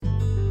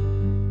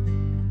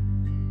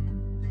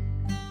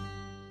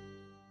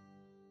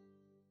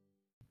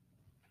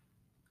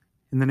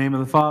In the name of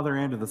the Father,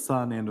 and of the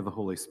Son, and of the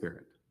Holy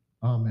Spirit.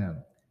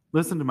 Amen.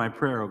 Listen to my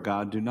prayer, O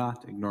God. Do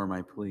not ignore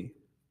my plea.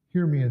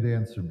 Hear me and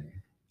answer me.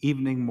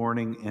 Evening,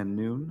 morning, and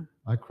noon.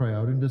 I cry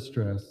out in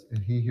distress,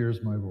 and he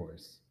hears my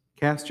voice.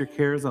 Cast your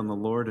cares on the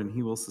Lord, and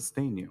he will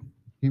sustain you.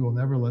 He will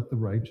never let the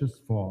righteous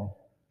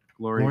fall.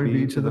 Glory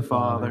be to the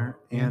Father,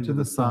 and to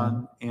the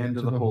Son, and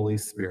to the Holy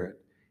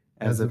Spirit,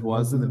 as it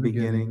was in the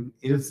beginning,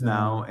 is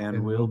now,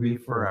 and will be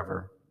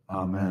forever.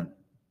 Amen.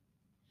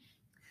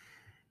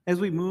 As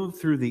we move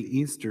through the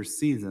Easter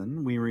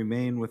season, we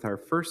remain with our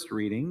first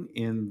reading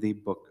in the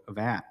book of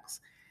Acts.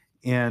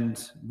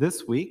 And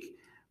this week,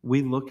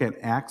 we look at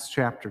Acts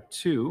chapter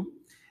 2.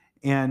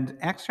 And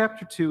Acts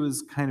chapter 2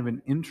 is kind of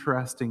an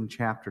interesting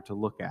chapter to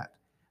look at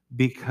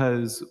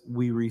because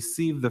we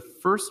receive the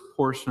first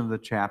portion of the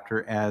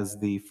chapter as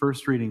the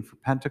first reading for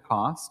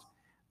Pentecost,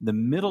 the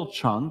middle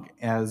chunk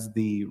as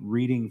the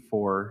reading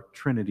for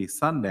Trinity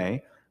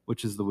Sunday,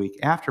 which is the week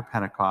after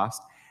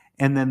Pentecost,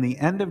 and then the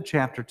end of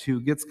chapter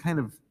 2 gets kind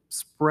of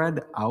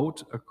spread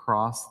out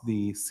across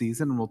the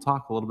season. And we'll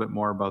talk a little bit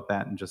more about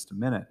that in just a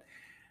minute.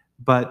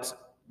 But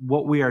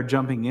what we are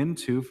jumping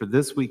into for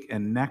this week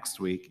and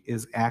next week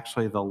is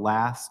actually the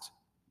last,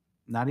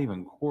 not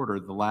even quarter,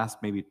 the last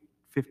maybe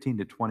 15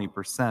 to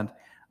 20%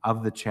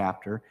 of the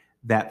chapter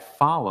that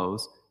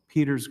follows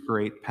Peter's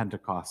great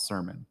Pentecost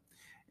sermon.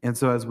 And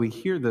so as we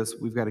hear this,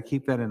 we've got to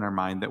keep that in our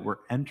mind that we're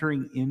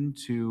entering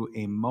into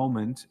a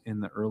moment in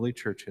the early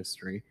church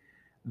history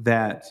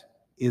that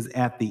is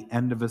at the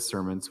end of a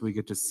sermon, so we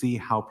get to see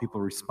how people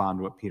respond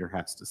to what Peter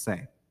has to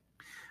say.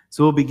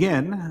 So we'll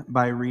begin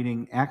by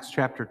reading Acts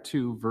chapter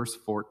 2, verse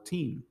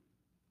 14.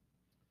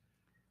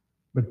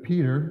 But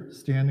Peter,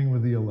 standing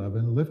with the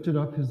 11, lifted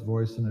up his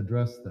voice and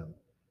addressed them.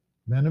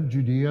 Men of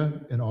Judea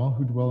and all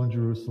who dwell in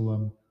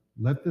Jerusalem,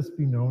 let this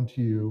be known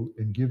to you,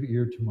 and give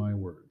ear to my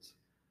words.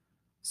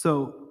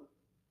 So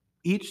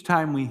each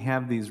time we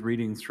have these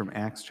readings from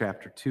Acts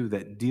chapter 2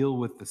 that deal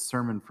with the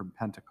sermon from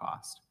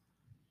Pentecost,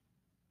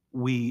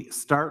 we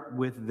start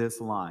with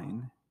this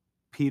line,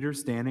 Peter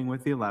standing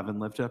with the 11,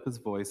 lifted up his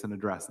voice and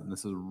addressed them.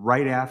 This is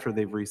right after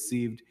they've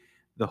received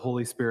the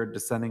Holy Spirit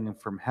descending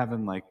from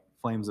heaven like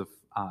flames of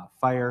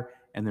fire,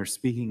 and they're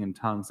speaking in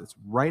tongues. It's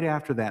right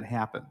after that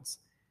happens.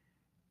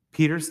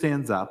 Peter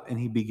stands up and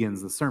he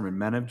begins the sermon.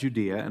 Men of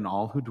Judea and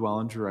all who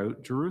dwell in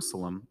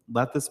Jerusalem,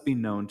 let this be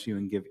known to you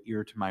and give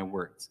ear to my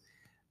words.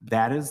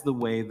 That is the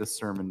way the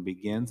sermon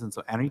begins. And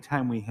so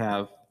anytime we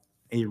have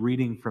a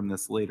reading from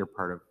this later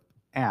part of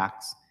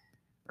Acts,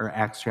 or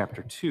Acts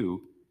chapter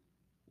 2,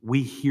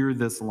 we hear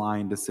this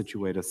line to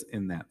situate us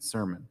in that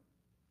sermon.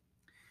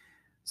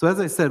 So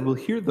as I said, we'll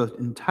hear the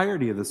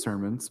entirety of the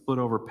sermon split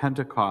over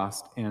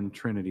Pentecost and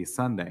Trinity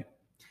Sunday.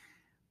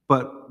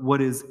 But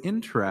what is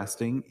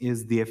interesting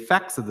is the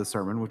effects of the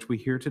sermon, which we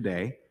hear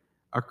today,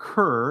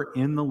 occur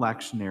in the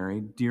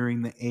lectionary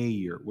during the A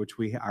year, which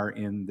we are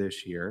in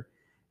this year.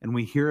 And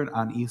we hear it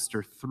on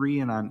Easter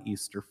 3 and on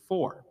Easter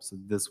 4, so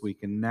this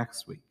week and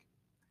next week.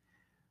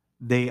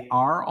 They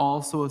are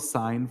also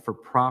assigned for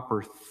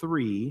proper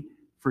 3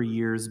 for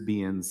years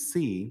B and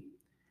C,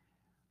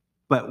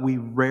 but we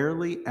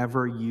rarely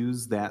ever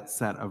use that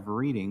set of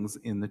readings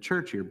in the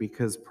church year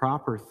because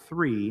proper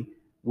 3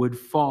 would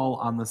fall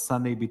on the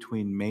Sunday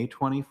between May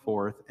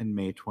 24th and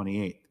May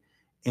 28th.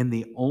 And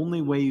the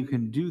only way you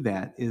can do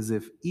that is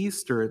if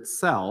Easter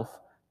itself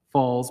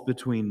falls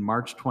between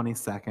March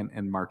 22nd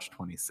and March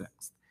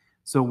 26th.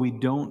 So we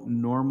don't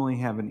normally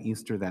have an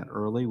Easter that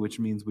early, which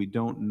means we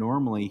don't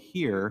normally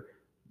hear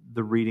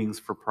the readings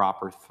for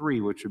proper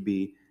 3, which would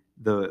be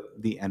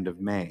the end of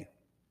May.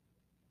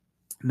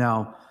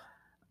 Now,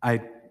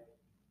 I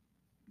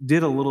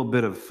did a little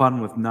bit of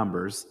fun with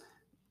numbers.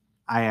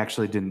 I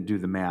actually didn't do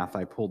the math.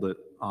 I pulled it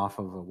off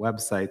of a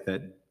website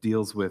that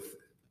deals with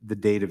the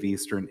date of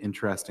Easter and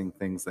interesting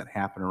things that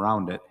happen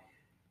around it,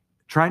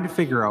 trying to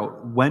figure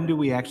out when do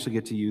we actually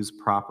get to use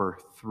proper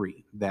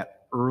 3, that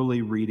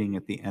early reading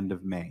at the end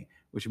of May,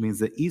 which means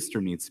that Easter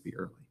needs to be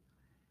early.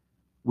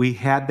 We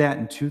had that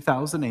in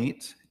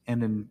 2008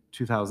 and in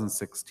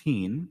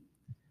 2016.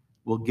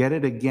 We'll get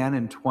it again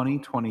in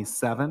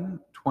 2027,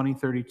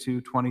 2032,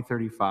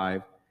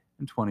 2035,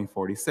 and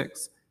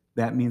 2046.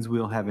 That means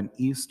we'll have an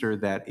Easter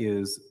that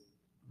is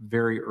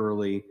very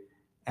early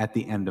at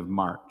the end of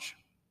March.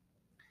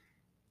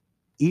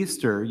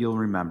 Easter, you'll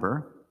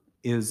remember,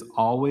 is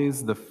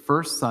always the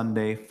first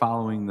Sunday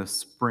following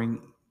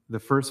the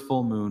first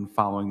full moon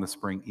following the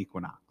spring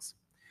equinox,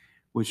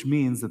 which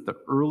means that the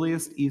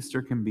earliest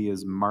Easter can be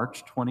is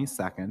March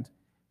 22nd,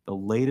 the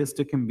latest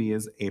it can be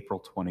is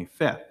April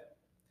 25th.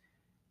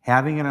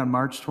 Having it on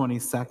March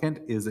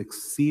 22nd is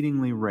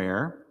exceedingly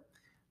rare.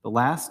 The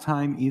last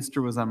time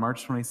Easter was on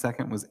March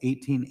 22nd was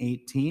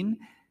 1818,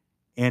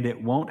 and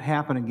it won't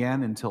happen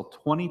again until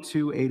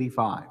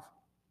 2285.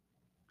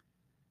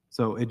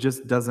 So it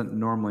just doesn't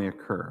normally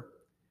occur.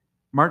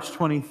 March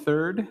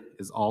 23rd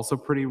is also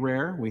pretty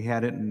rare. We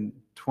had it in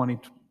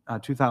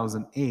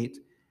 2008,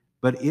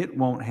 but it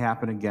won't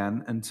happen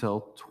again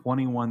until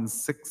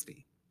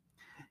 2160.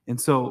 And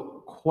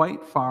so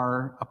quite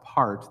far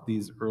apart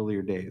these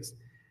earlier days.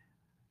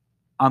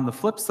 On the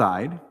flip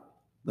side,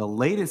 the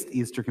latest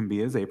Easter can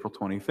be is April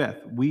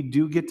 25th. We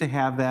do get to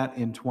have that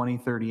in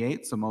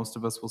 2038, so most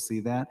of us will see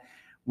that.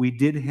 We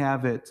did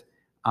have it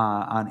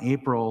on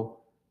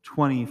April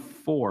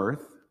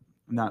 24th,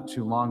 not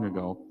too long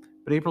ago,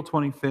 but April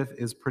 25th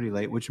is pretty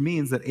late, which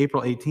means that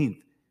April 18th,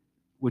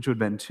 which would have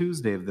been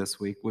Tuesday of this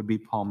week, would be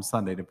Palm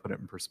Sunday, to put it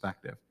in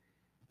perspective.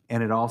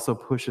 And it also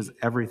pushes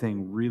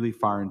everything really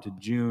far into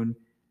June,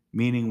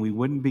 meaning we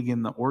wouldn't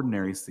begin the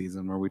ordinary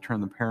season where we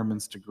turn the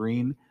paraments to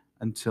green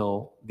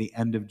until the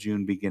end of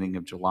June, beginning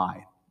of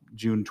July.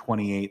 June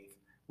 28th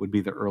would be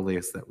the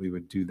earliest that we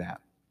would do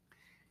that.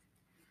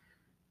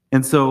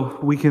 And so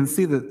we can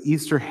see that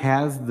Easter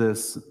has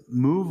this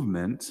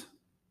movement,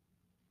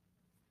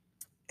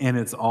 and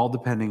it's all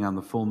depending on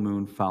the full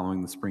moon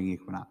following the spring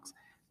equinox.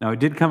 Now, I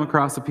did come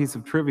across a piece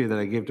of trivia that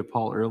I gave to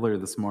Paul earlier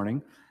this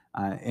morning,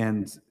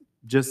 and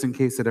just in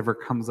case it ever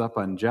comes up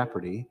on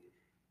Jeopardy,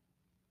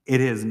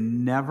 it has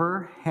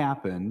never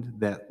happened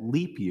that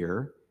leap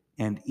year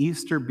and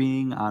Easter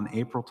being on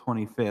April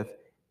 25th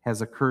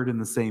has occurred in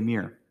the same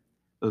year.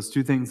 Those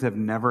two things have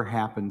never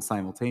happened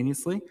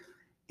simultaneously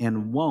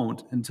and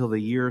won't until the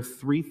year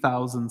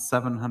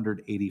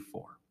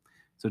 3784.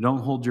 So don't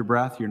hold your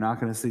breath. You're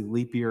not going to see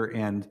leap year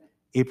and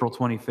April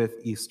 25th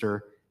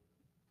Easter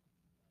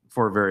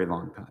for a very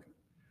long time.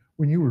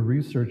 When you were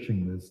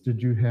researching this, did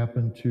you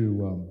happen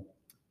to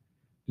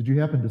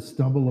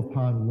stumble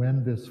upon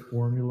when this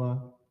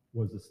formula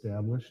was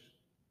established?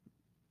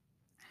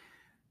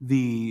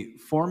 The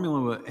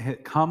formula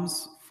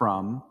comes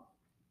from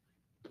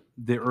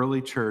the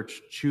early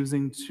church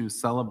choosing to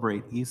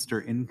celebrate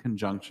Easter in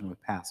conjunction with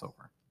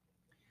Passover.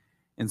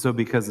 And so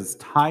because it's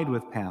tied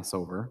with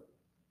Passover,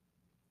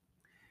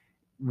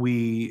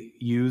 we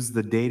use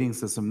the dating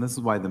system. This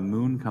is why the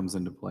moon comes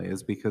into play,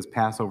 is because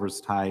Passover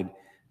is tied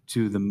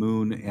to the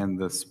moon and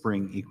the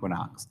spring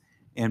equinox.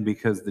 And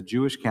because the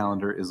Jewish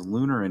calendar is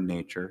lunar in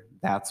nature,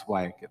 that's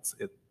why it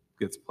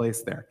gets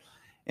placed there.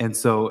 And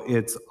so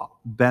it's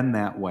been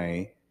that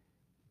way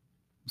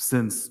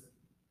since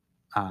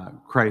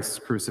Christ's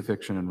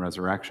crucifixion and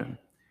resurrection.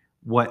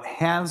 What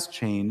has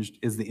changed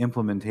is the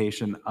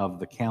implementation of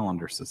the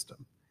calendar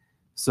system.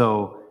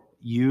 So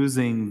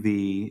using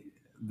the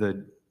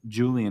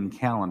Julian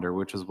calendar,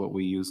 which is what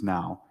we use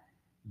now,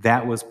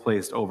 that was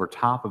placed over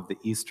top of the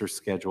Easter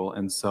schedule.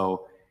 And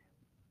so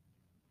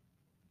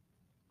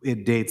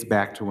it dates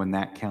back to when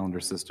that calendar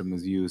system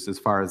was used as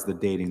far as the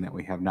dating that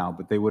we have now.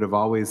 But they would have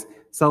always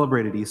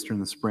celebrated Easter in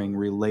the spring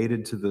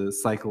related to the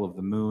cycle of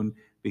the moon,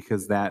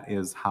 because that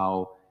is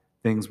how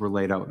things were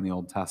laid out in the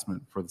Old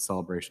Testament for the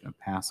celebration of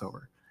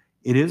Passover.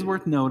 It is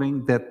worth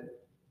noting that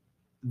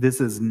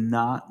this is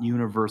not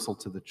universal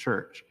to the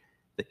church.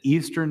 The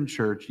Eastern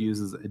Church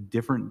uses a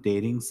different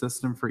dating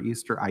system for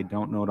Easter. I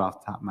don't know it off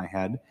the top of my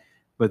head,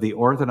 but the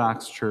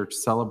Orthodox Church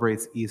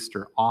celebrates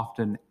Easter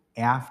often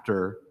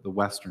after the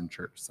Western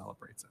Church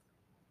celebrates it.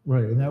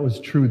 Right, and that was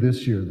true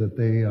this year, that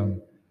they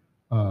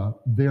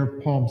their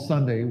Palm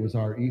Sunday was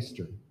our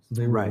Easter, so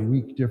they were Right. a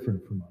week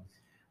different from us.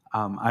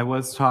 I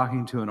was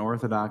talking to an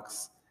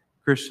Orthodox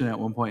Christian at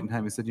one point in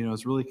time. He said,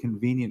 it's really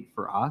convenient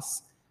for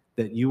us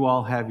that you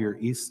all have your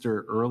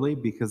Easter early,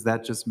 because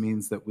that just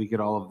means that we get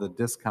all of the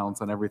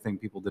discounts on everything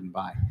people didn't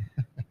buy.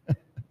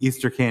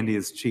 Easter candy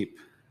is cheap.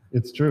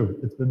 It's true.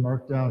 It's been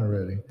marked down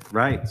already.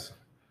 Right.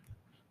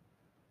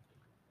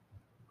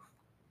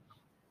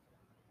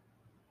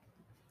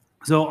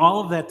 So all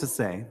of that to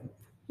say,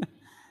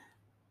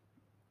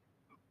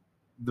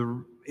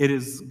 it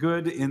is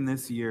good in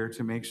this year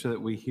to make sure that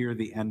we hear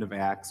the end of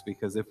Acts,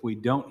 because if we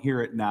don't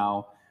hear it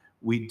now,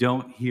 we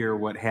don't hear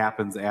what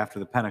happens after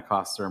the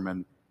Pentecost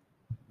sermon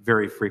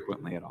very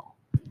frequently at all.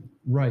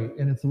 Right,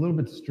 and it's a little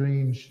bit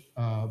strange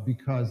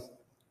because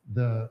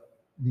the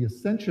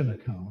Ascension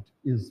account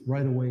is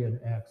right away in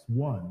Acts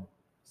 1.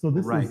 So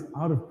this is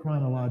out of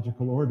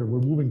chronological order. We're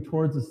moving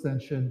towards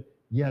Ascension,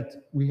 yet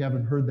we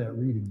haven't heard that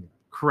reading yet.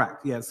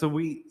 Correct. Yeah. So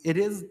it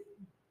is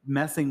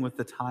messing with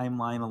the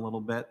timeline a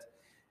little bit,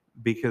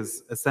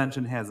 because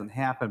Ascension hasn't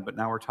happened, but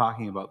now we're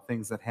talking about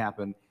things that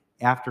happen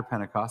after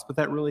Pentecost. But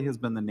that really has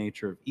been the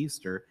nature of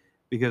Easter,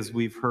 because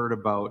we've heard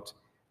about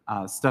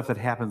stuff that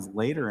happens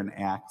later in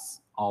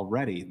Acts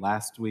already.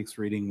 Last week's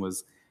reading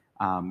was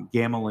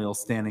Gamaliel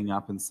standing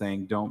up and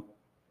saying, don't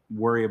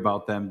worry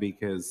about them,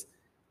 because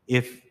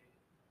if,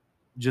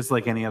 just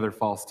like any other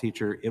false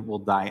teacher, it will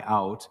die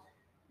out.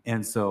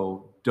 And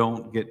so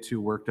don't get too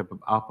worked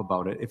up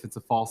about it. If it's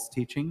a false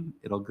teaching,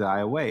 it'll die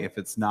away. If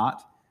it's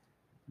not,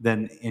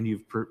 then, and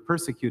you've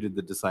persecuted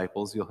the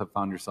disciples, you'll have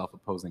found yourself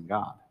opposing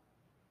God.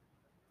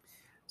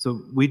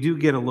 So we do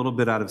get a little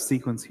bit out of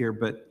sequence here,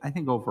 but I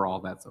think overall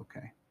that's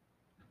okay.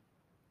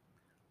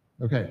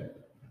 Okay.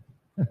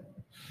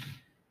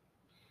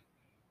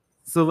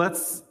 So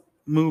let's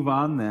move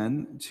on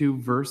then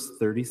to verse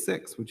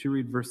 36. Would you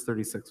read verse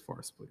 36 for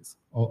us, please?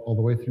 All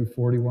the way through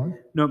 41?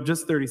 No,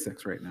 just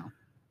 36 right now.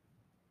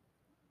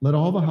 Let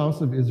all the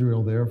house of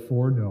Israel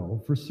therefore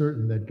know for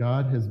certain that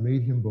God has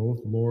made him both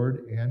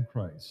Lord and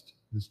Christ,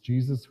 this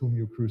Jesus whom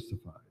you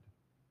crucified.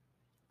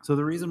 So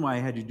the reason why I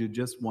had you do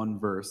just one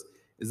verse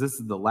is this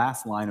is the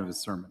last line of his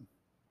sermon.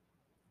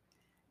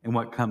 And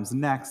what comes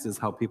next is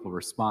how people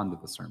respond to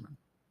the sermon.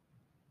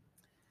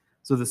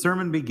 So the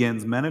sermon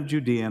begins, "Men of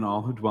Judea and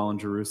all who dwell in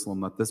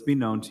Jerusalem, let this be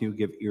known to you,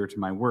 give ear to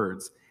my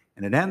words."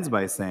 And it ends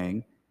by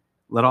saying,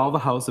 "Let all the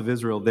house of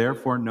Israel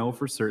therefore know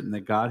for certain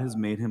that God has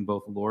made him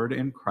both Lord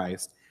and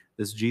Christ,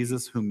 this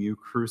Jesus whom you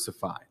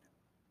crucified."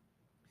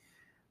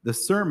 The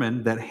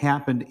sermon that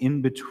happened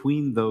in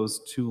between those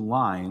two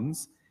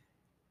lines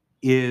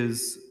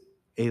is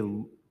a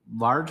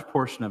large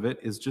portion of it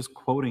is just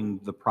quoting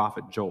the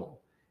prophet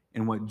Joel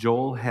and what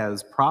Joel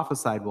has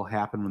prophesied will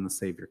happen when the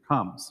Savior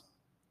comes,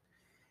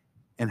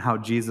 and how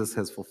Jesus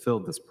has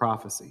fulfilled this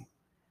prophecy.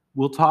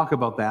 We'll talk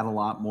about that a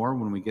lot more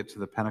when we get to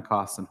the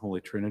Pentecost and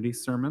Holy Trinity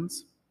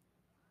sermons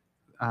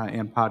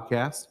and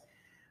podcast.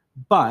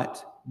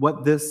 But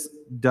what this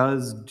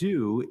does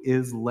do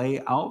is lay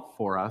out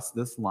for us,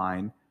 this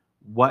line,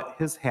 what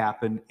has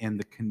happened and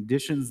the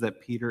conditions that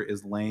Peter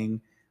is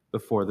laying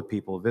before the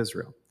people of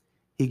Israel.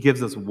 He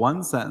gives us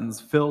one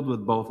sentence filled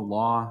with both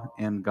law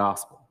and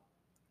gospel.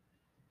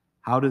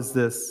 How does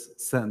this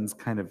sentence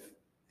kind of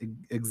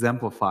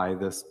exemplify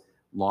this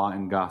law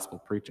and gospel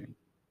preaching?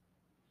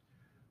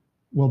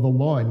 Well, the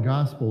law and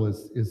gospel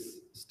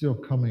is still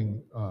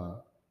coming.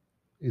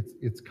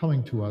 It's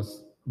coming to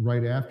us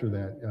right after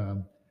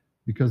that,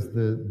 because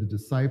the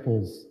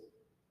disciples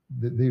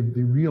they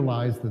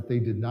realized that they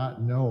did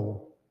not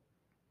know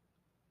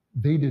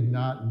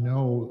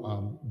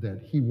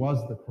that he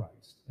was the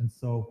Christ, and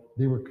so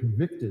they were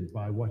convicted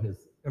by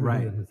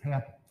everything that has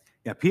happened.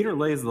 Yeah, Peter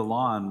lays the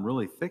law on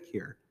really thick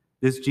here.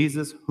 This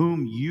Jesus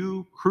whom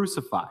you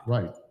crucified.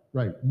 Right.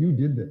 You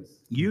did this.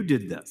 You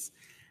did this.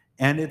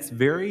 And it's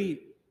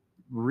very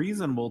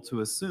reasonable to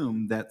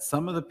assume that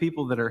some of the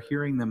people that are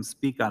hearing them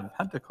speak on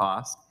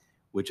Pentecost,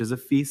 which is a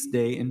feast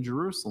day in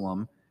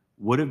Jerusalem,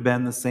 would have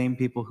been the same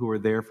people who were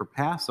there for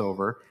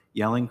Passover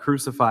yelling,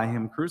 crucify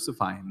him,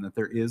 that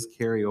there is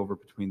carryover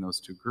between those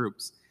two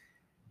groups.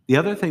 The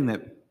other thing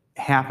that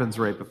happens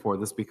right before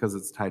this, because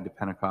it's tied to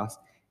Pentecost,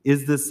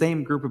 is the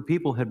same group of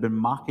people had been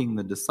mocking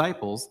the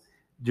disciples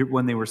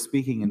when they were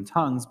speaking in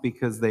tongues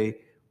because they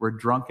were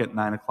drunk at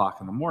 9 o'clock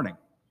in the morning.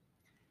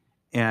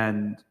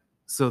 And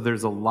so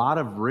there's a lot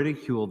of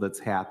ridicule that's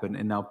happened.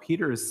 And now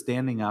Peter is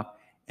standing up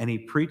and he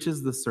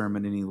preaches the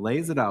sermon and he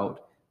lays it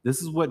out.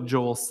 This is what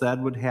Joel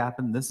said would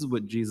happen. This is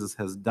what Jesus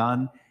has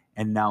done.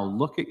 And now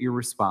look at your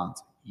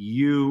response.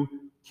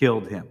 You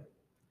killed him.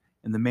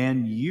 And the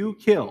man you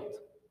killed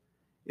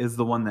is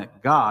the one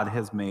that God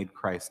has made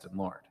Christ and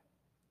Lord.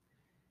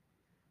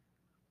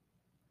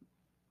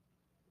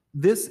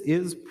 This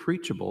is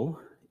preachable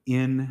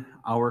in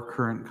our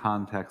current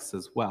context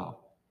as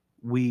well.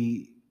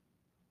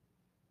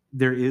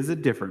 There is a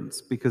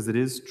difference because it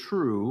is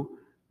true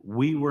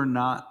we were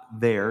not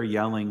there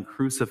yelling,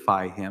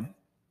 crucify him.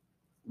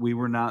 We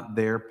were not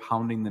there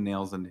pounding the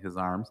nails into his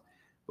arms,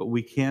 but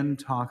we can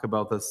talk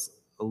about this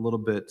a little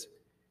bit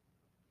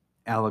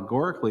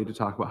allegorically to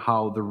talk about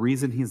how the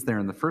reason he's there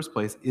in the first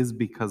place is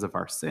because of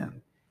our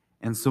sin.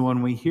 And so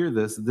when we hear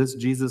this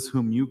Jesus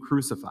whom you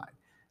crucified,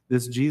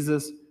 this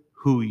Jesus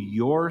who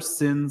your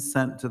sin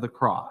sent to the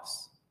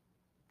cross,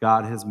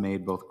 God has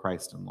made both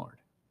Christ and Lord.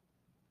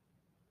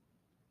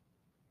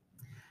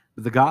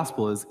 But the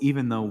gospel is,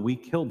 even though we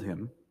killed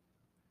him,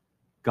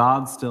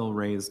 God still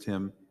raised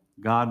him.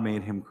 God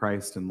made him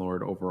Christ and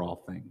Lord over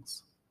all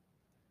things.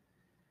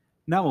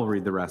 Now we'll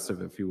read the rest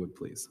of it, if you would,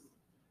 please.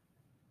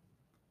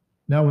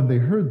 Now when they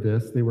heard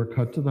this, they were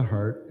cut to the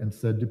heart and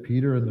said to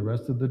Peter and the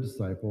rest of the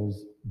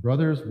disciples,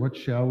 "Brothers, what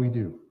shall we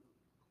do?"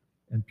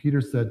 And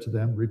Peter said to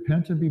them,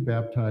 "Repent and be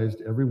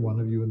baptized, every one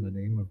of you, in the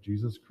name of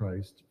Jesus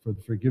Christ, for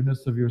the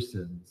forgiveness of your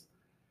sins,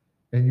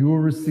 and you will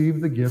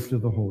receive the gift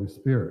of the Holy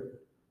Spirit.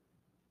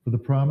 For the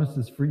promise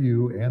is for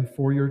you and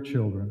for your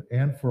children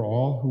and for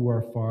all who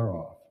are far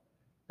off,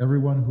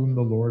 everyone whom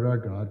the Lord our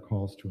God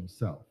calls to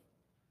himself."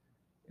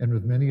 And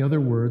with many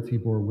other words he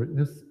bore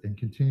witness and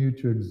continued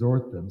to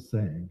exhort them,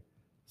 saying,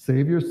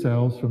 "Save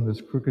yourselves from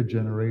this crooked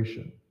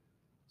generation."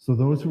 So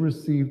those who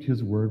received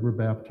his word were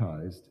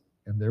baptized,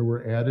 and there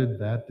were added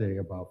that day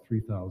about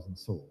 3,000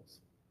 souls.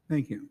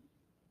 Thank you.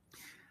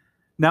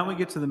 Now we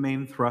get to the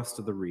main thrust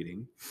of the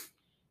reading,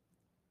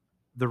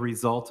 the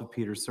result of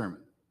Peter's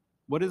sermon.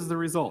 What is the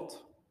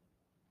result?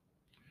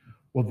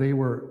 Well, the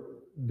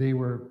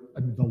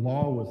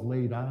law was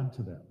laid on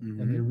to them,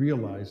 and they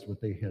realized what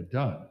they had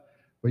done.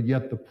 But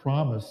yet the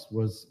promise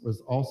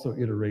was also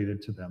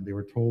iterated to them. They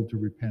were told to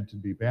repent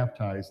and be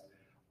baptized,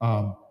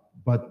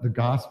 but the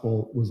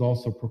gospel was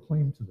also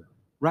proclaimed to them.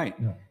 Right.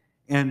 Yeah.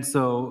 And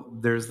so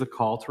there's the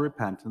call to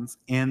repentance,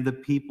 and the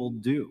people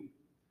do.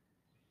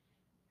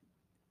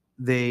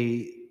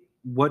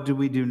 What do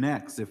we do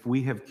next? If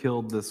we have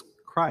killed this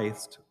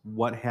Christ,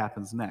 what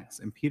happens next?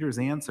 And Peter's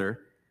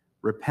answer,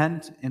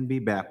 repent and be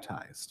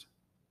baptized.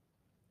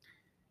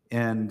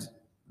 And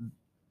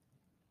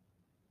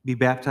be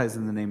baptized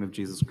in the name of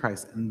Jesus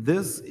Christ. And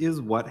this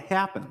is what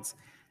happens.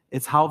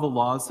 It's how the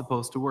law is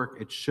supposed to work.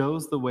 It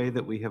shows the way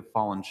that we have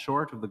fallen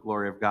short of the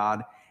glory of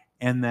God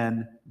and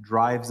then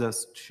drives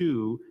us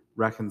to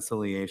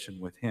reconciliation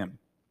with him.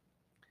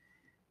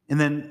 And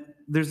then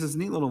there's this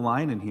neat little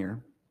line in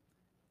here.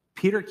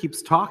 Peter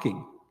keeps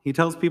talking. He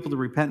tells people to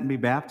repent and be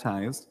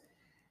baptized.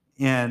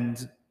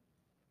 And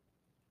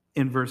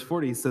in verse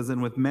 40, he says,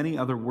 and with many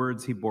other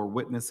words he bore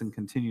witness and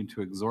continued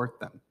to exhort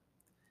them.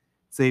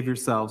 Save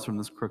yourselves from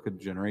this crooked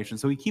generation.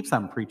 So he keeps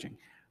on preaching.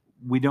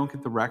 We don't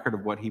get the record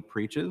of what he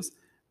preaches,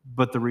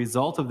 but the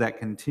result of that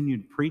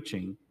continued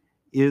preaching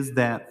is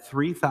that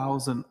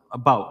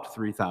about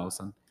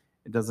 3,000,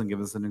 it doesn't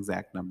give us an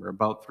exact number,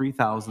 about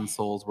 3,000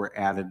 souls were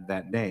added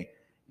that day.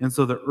 And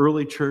so the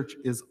early church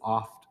is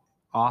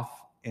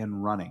off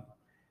and running.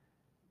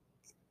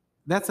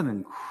 That's an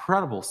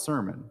incredible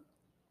sermon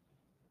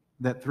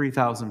that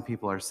 3,000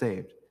 people are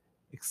saved,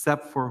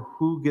 except for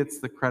who gets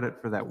the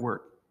credit for that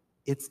work?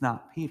 It's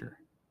not Peter.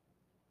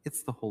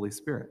 It's the Holy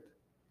Spirit.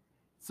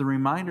 It's a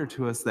reminder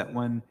to us that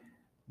when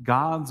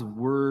God's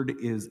word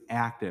is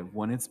active,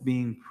 when it's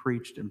being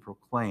preached and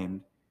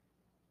proclaimed,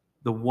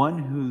 the one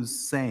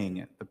who's saying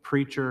it, the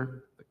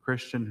preacher, the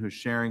Christian who's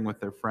sharing with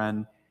their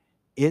friend,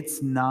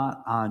 it's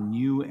not on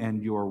you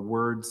and your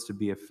words to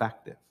be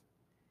effective.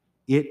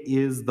 It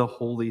is the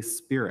Holy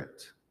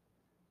Spirit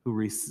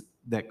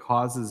that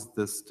causes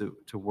this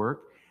to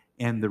work,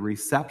 and the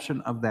reception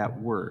of that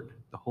word,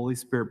 the Holy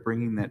Spirit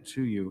bringing that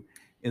to you,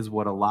 is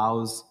what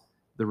allows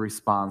the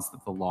response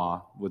that the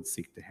law would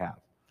seek to have.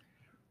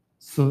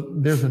 So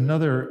there's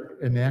another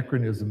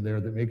anachronism there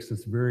that makes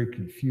this very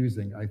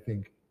confusing, I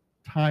think,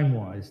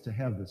 time-wise, to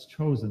have this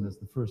chosen as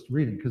the first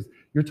reading, because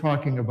you're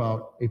talking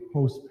about a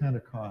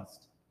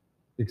post-Pentecost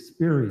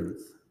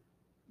experience,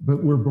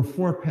 but we're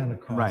before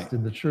Pentecost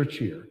in the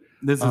church year.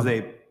 This is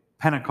a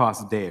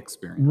Pentecost Day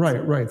experience.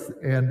 Right.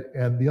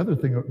 And the other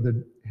thing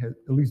that has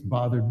at least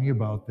bothered me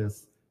about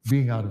this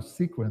being out of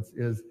sequence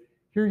is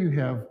here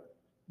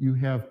you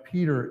have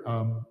Peter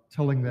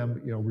telling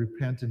them,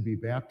 repent and be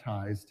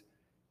baptized,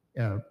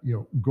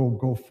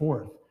 go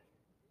forth.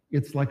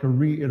 It's like a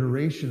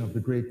reiteration of the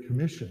Great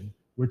Commission,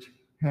 which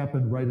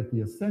happened right at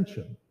the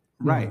Ascension.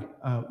 Right.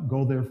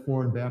 Go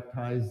therefore and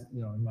baptize,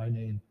 in my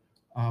name.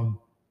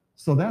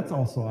 So that's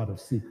also out of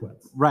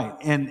sequence. Right.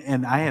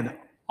 And I had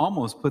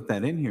almost put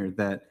that in here,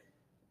 that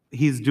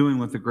he's doing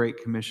what the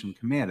Great Commission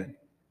commanded.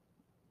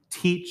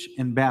 Teach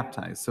and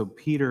baptize. So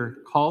Peter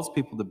calls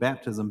people to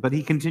baptism, but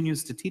he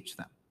continues to teach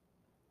them.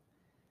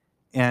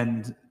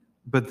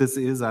 But this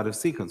is out of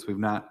sequence. We've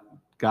not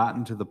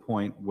gotten to the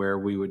point where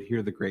we would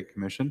hear the Great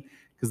Commission,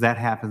 because that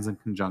happens in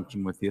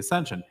conjunction with the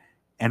Ascension.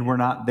 And we're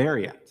not there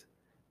yet.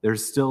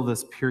 There's still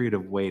this period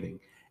of waiting.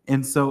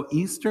 And so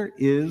Easter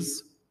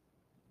is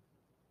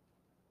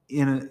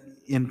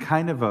in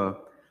kind of a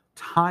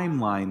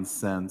timeline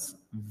sense,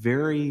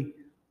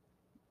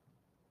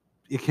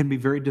 it can be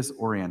very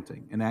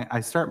disorienting. And I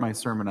start my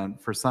sermon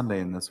for Sunday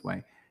in this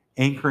way,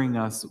 anchoring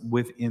us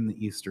within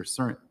the Easter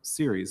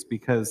series,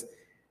 because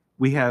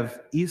we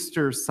have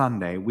Easter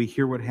Sunday, we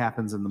hear what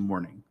happens in the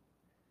morning.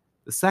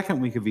 The second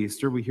week of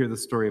Easter, we hear the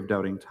story of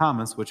doubting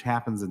Thomas, which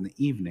happens in the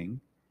evening.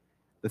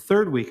 The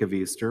third week of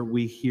Easter,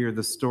 we hear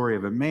the story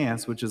of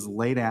Emmaus, which is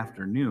late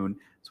afternoon.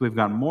 So we've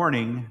gone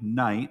morning,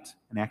 night,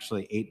 and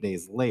actually 8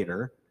 days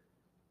later,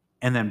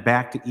 and then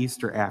back to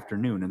Easter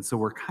afternoon. And so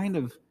we're kind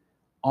of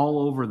all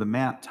over the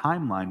map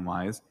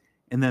timeline-wise.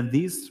 And then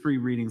these three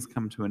readings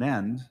come to an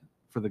end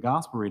for the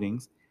gospel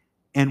readings,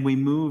 and we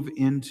move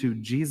into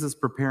Jesus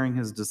preparing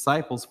his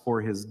disciples for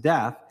his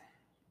death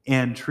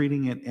and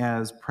treating it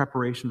as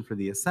preparation for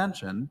the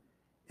Ascension.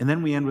 And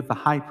then we end with the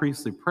high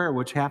priestly prayer,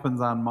 which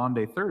happens on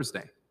Maundy,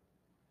 Thursday.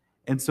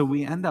 And so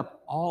we end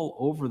up all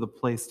over the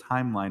place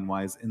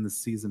timeline-wise in the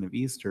season of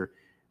Easter,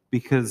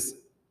 because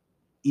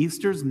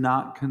Easter's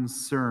not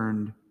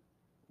concerned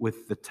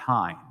with the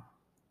time.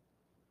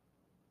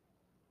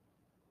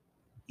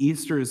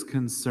 Easter is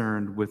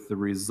concerned with the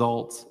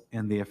results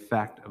and the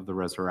effect of the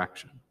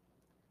resurrection.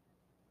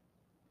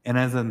 And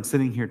as I'm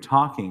sitting here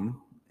talking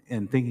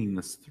and thinking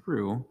this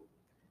through,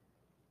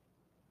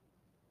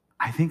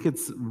 I think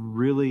it's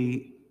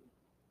really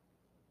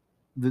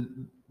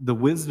the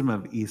wisdom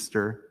of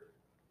Easter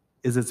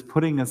is it's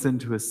putting us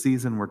into a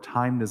season where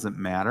time doesn't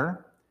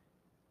matter,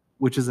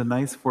 which is a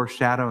nice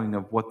foreshadowing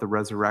of what the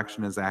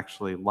resurrection is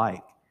actually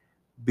like,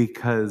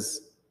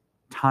 because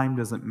time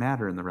doesn't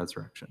matter in the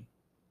resurrection.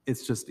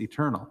 It's just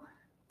eternal.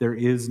 There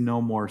is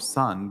no more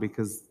sun,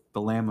 because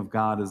the Lamb of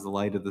God is the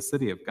light of the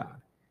city of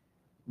God.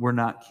 We're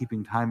not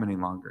keeping time any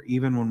longer.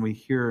 Even when we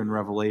hear in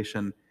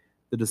Revelation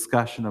the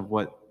discussion of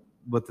what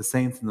the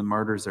saints and the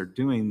martyrs are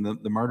doing,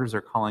 the martyrs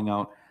are calling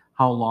out,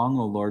 "How long,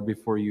 O Lord,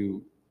 before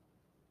the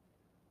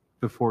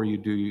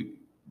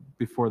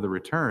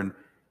return?"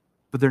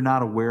 But they're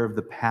not aware of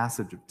the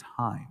passage of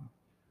time.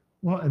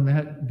 Well, and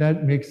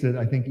that makes it,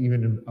 I think,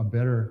 even a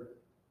better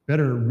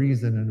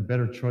reason and a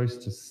better choice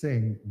to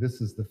sing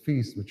 "This is the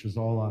Feast," which is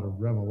all out of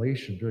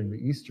Revelation during the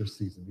Easter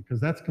season, because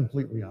that's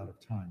completely out of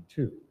time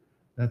too.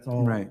 That's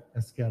all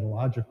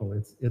eschatological.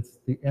 It's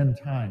the end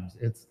times.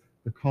 It's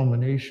the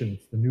culmination.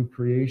 It's the new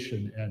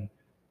creation, and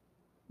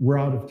we're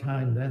out of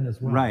time then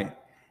as well. Right.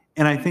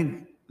 And I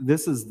think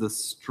this is the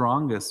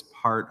strongest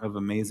part of the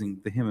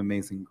hymn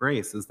Amazing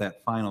Grace, is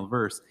that final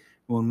verse.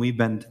 When we've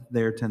been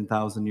there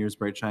 10,000 years,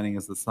 bright shining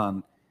as the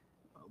sun,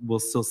 we'll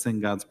still sing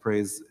God's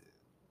praise.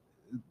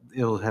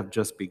 It'll have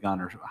just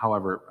begun, or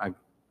however, I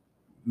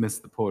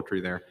missed the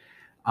poetry there.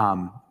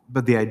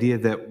 But the idea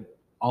that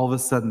all of a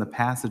sudden the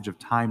passage of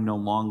time no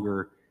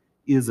longer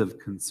is of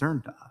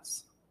concern to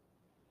us.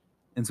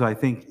 And so I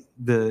think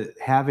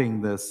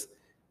having this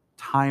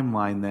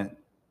timeline that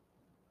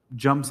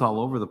jumps all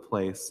over the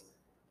place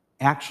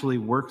actually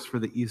works for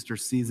the Easter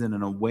season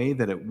in a way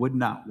that it would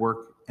not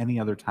work any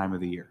other time of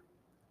the year.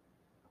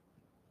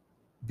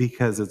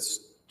 Because it's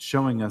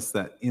showing us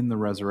that in the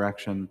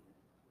resurrection,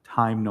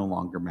 time no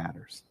longer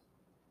matters.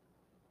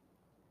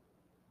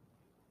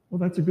 Well,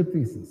 that's a good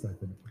thesis, I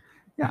think.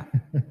 Yeah.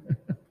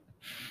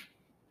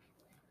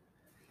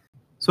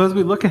 So as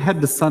we look ahead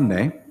to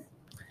Sunday,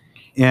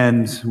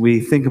 and we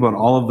think about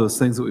all of those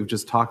things that we've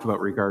just talked about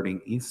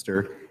regarding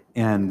Easter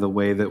and the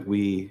way that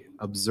we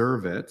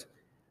observe it,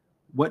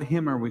 what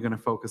hymn are we going to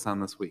focus on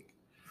this week?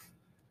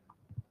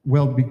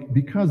 Well,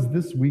 because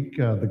this week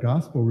the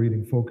gospel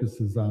reading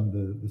focuses on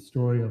the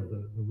story of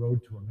the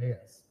road to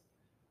Emmaus,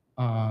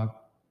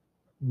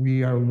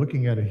 we are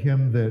looking at a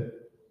hymn that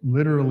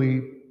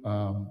literally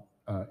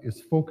is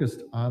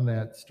focused on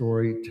that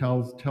story,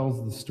 tells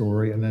the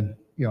story, and then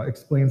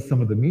explains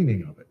some of the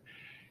meaning of it.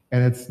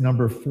 And it's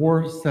number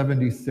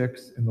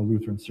 476 in the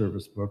Lutheran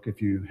service book,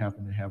 if you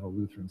happen to have a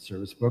Lutheran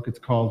service book. It's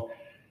called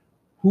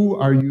 "Who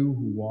Are You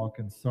Who Walk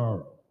in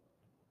Sorrow?"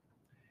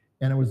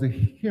 And it was a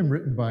hymn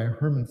written by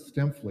Herman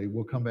Stempfli.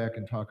 We'll come back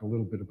and talk a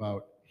little bit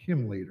about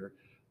him later.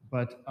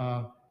 But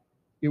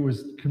it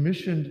was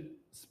commissioned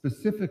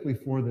specifically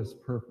for this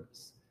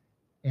purpose.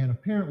 And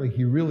apparently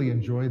he really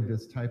enjoyed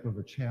this type of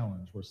a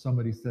challenge where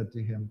somebody said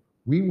to him,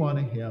 "We want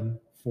a hymn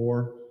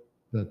for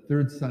the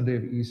third Sunday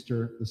of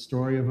Easter, the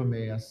story of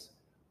Emmaus."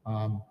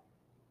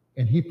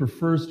 And he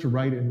prefers to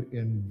write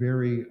in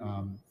very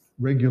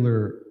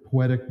regular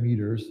poetic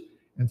meters.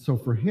 And so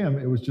for him,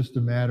 it was just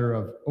a matter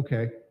of,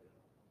 okay,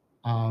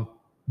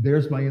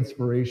 there's my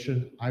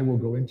inspiration. I will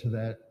go into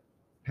that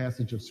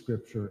passage of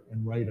scripture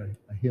and write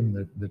a hymn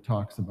that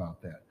talks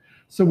about that.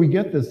 So we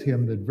get this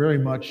hymn that very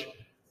much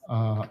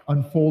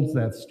unfolds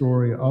that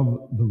story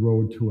of the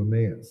road to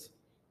Emmaus.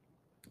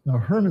 Now,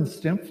 Herman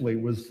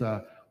Stempfli was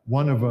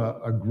one of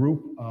a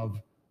group of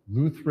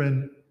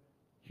Lutheran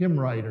hymn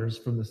writers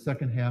from the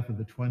second half of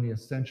the 20th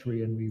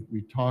century, and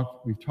we've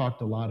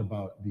talked a lot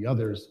about the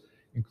others,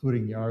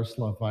 including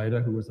Jaroslav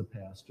Vaida, who was a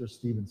pastor,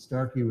 Stephen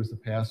Starkey was a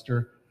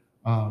pastor,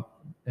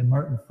 and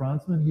Martin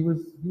Franzmann, he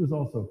was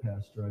also a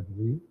pastor, I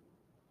believe.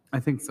 I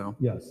think so.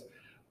 Yes.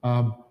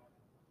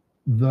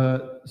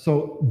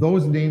 So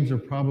those names are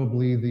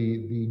probably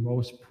the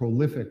most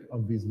prolific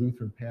of these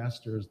Lutheran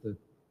pastors that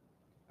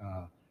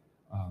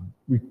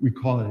we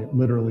call it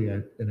literally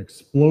an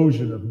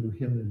explosion of new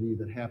hymnody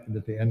that happened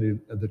at the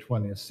end of the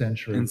 20th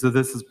century. And so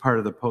this is part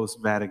of the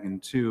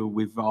post-Vatican II.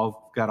 We've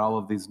all got all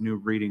of these new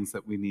readings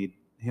that we need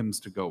hymns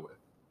to go with.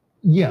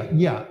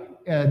 Yeah.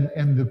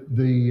 And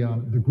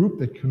the group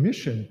that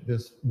commissioned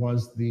this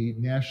was the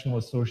National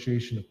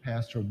Association of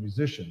Pastoral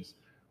Musicians,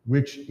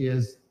 which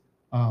is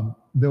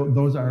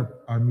those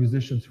are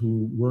musicians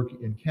who work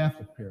in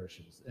Catholic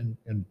parishes.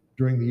 And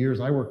during the years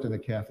I worked in a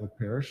Catholic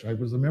parish, I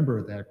was a member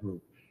of that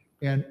group.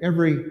 And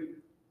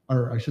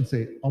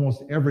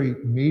almost every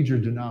major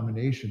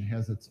denomination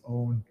has its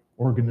own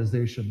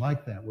organization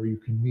like that, where you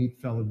can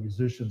meet fellow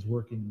musicians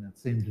working in that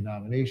same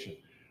denomination.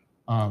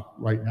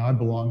 Right now I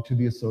belong to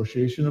the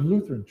Association of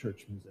Lutheran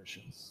Church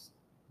Musicians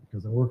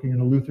because I'm working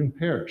in a Lutheran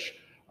parish.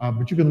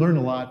 But you can learn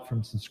a lot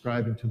from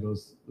subscribing to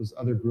those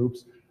other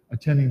groups,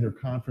 attending their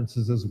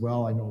conferences as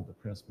well. I know the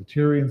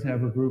Presbyterians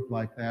have a group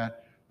like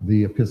that.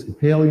 The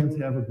Episcopalians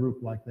have a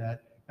group like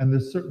that. And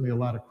there's certainly a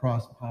lot of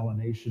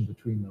cross-pollination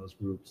between those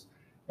groups.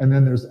 And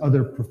then there's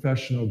other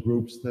professional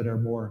groups that are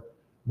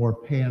more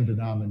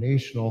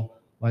pan-denominational,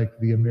 like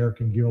the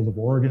American Guild of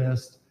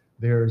Organists.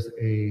 There's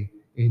a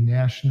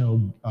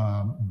national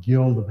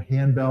guild of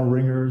handbell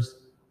ringers.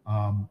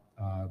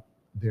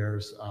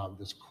 There's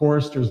this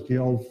choristers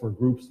guild for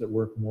groups that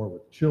work more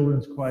with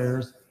children's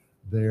choirs.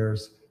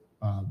 There's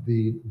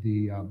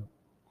the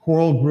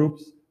choral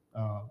groups.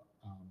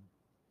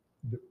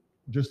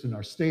 Just in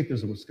our state,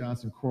 there's a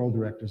Wisconsin Choral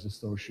Directors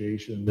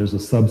Association. There's a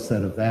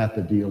subset of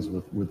that deals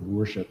with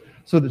worship.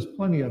 So there's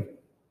plenty of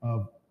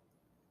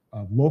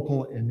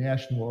local and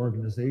national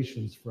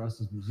organizations for us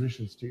as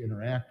musicians to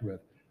interact with,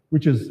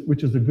 which is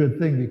a good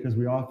thing because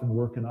we often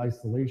work in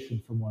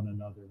isolation from one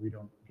another. We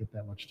don't get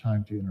that much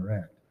time to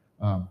interact.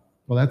 Well,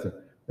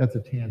 that's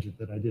a tangent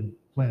that I didn't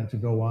plan to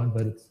go on,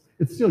 but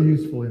it's still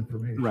useful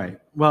information. Right.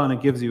 Well, and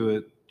it gives you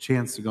a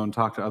chance to go and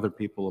talk to other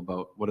people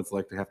about what it's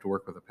like to have to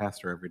work with a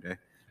pastor every day.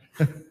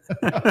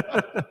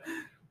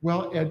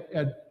 Well,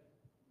 and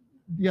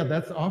yeah,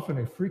 that's often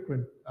a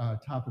frequent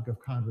topic of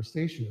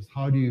conversation is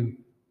how do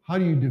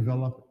you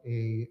develop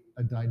a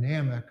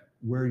dynamic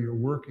where you're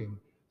working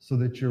so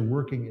that you're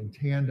working in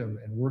tandem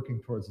and working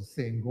towards the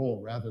same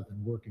goal rather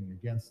than working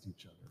against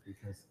each other.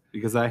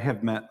 Because I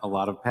have met a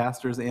lot of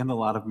pastors and a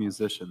lot of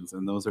musicians,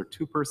 and those are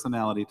two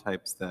personality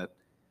types that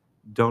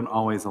don't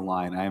always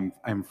align.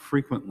 I'm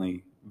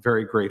frequently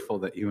very grateful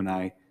that you and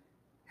I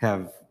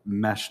have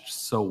meshed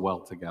so well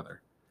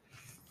together.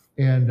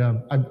 And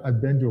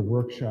I've been to a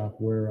workshop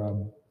where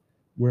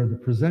the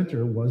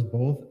presenter was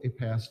both a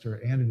pastor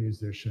and a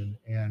musician,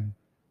 and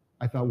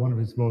I thought one of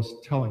his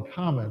most telling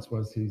comments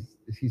was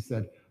he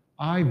said,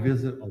 "I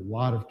visit a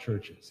lot of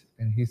churches,"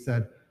 and he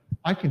said,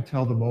 "I can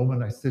tell the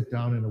moment I sit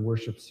down in a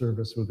worship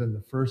service within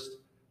the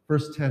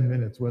first 10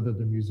 minutes whether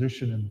the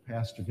musician and the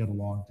pastor get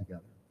along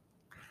together."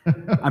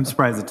 I'm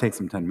surprised it takes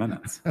them 10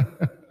 minutes.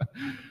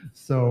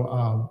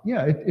 So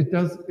yeah, it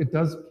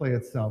does play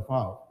itself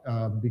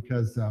out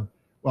because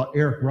well,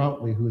 Eric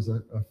Routley, who's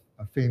a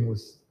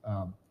famous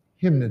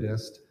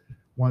hymnodist,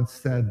 once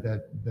said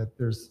that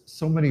there's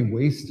so many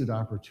wasted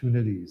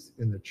opportunities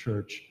in the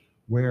church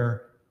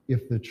where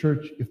if the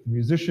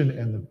musician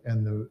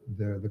and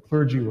the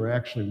clergy were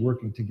actually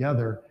working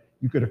together,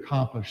 you could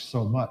accomplish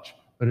so much.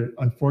 But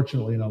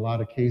unfortunately, in a lot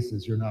of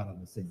cases, you're not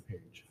on the same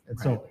page, and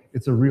Right. so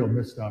it's a real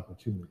missed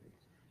opportunity.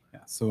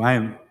 Yeah, so I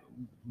am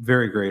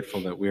very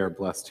grateful that we are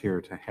blessed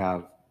here to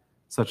have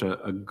such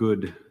a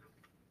good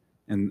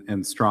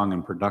and strong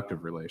and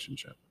productive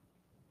relationship.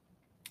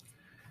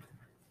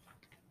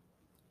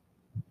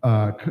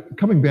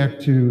 Coming back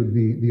to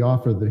the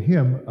author of the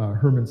hymn,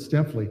 Herman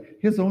Stempfli,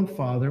 his own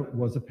father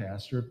was a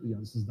pastor.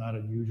 This is not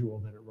unusual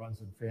that it runs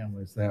in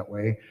families that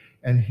way.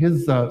 And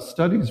his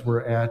studies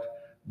were at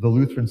the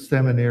Lutheran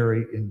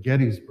Seminary in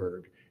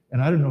Gettysburg.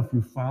 And I don't know if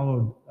you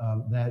followed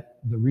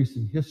the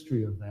recent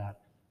history of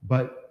that,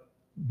 but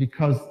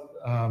because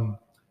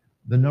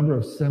the number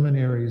of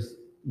seminaries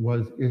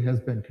has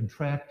been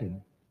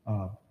contracting,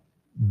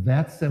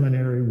 that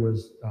seminary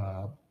was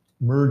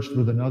merged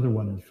with another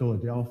one in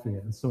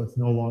Philadelphia, and so it's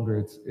no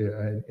longer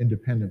an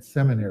independent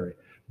seminary.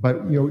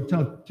 But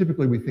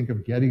typically we think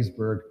of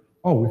Gettysburg.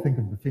 Oh, we think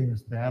of the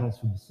famous battles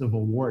from the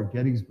Civil War at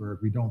Gettysburg.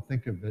 We don't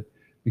think of it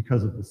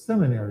because of the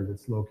seminary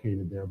that's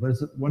located there, but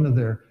it's one of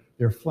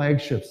their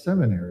flagship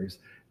seminaries.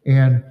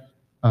 And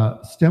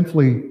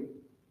Stempfli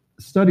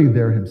studied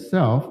there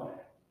himself,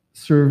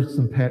 served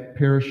some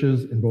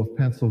parishes in both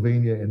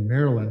Pennsylvania and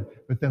Maryland,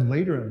 but then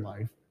later in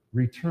life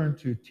returned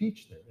to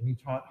teach there, and he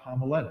taught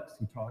homiletics.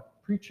 He taught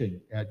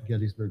preaching at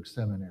Gettysburg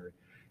Seminary,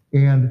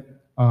 and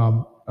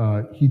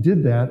he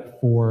did that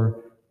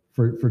for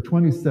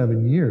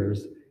 27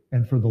 years.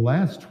 And for the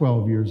last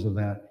 12 years of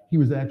that, he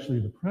was actually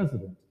the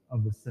president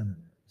of the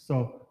seminary.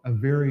 So a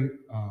very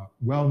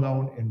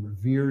well-known and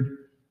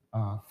revered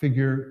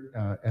figure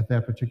at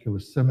that particular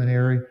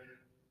seminary.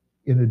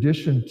 In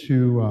addition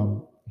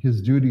to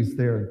his duties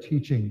there in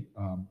teaching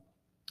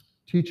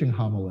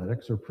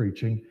homiletics or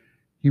preaching,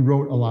 he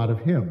wrote a lot of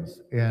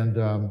hymns, and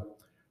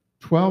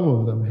 12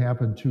 of them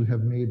happen to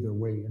have made their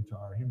way into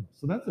our hymnal.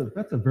 So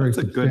that's a very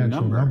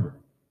substantial number.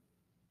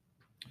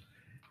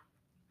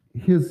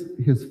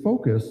 His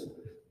focus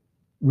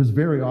was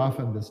very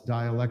often this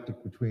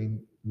dialectic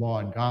between law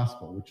and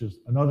gospel, which is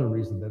another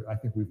reason that I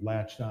think we've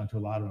latched onto a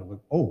lot of it. Like,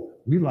 oh,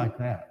 we like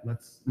that.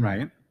 Let's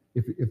right.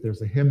 If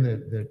there's a hymn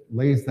that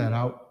lays that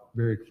out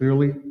very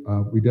clearly,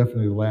 we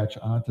definitely latch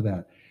onto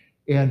that.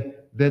 And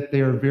that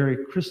they are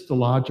very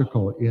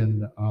Christological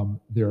in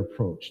their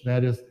approach.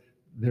 That is,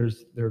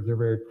 they're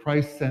very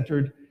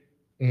Christ-centered,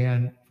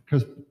 and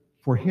because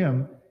for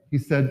him, he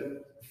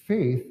said,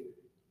 faith,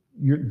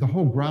 the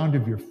whole ground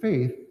of your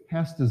faith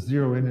has to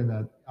zero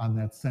in on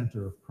that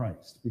center of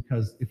Christ,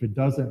 because if it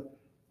doesn't,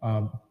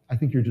 I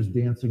think you're just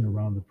dancing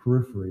around the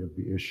periphery of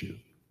the issue.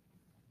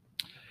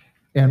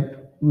 And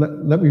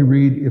let me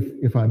read,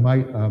 if I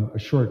might, a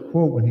short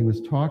quote when he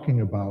was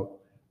talking about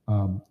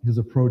his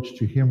approach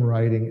to hymn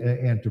writing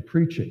and to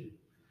preaching.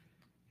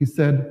 He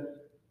said,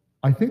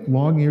 "I think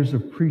long years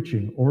of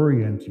preaching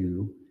orient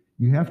you.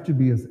 You have to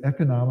be as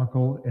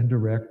economical and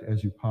direct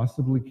as you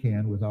possibly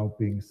can without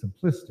being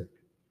simplistic.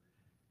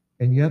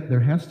 And yet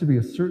there has to be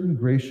a certain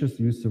gracious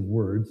use of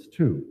words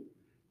too.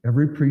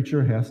 Every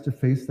preacher has to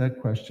face that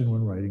question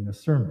when writing a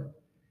sermon.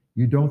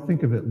 You don't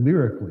think of it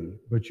lyrically,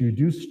 but you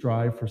do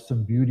strive for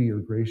some beauty or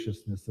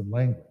graciousness in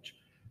language."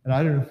 And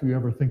I don't know if you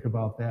ever think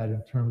about that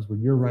in terms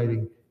when you're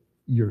writing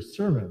your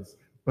sermons,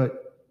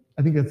 but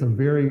I think that's a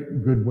very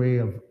good way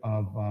of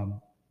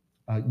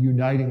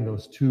uniting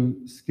those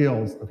two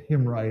skills of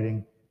hymn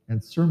writing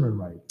and sermon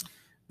writing.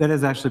 That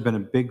has actually been a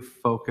big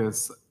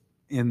focus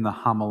in the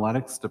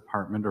homiletics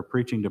department or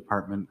preaching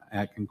department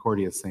at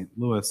Concordia St.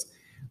 Louis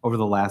over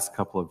the last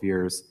couple of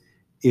years,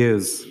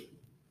 is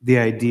the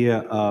idea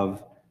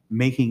of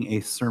making a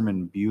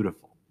sermon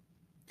beautiful.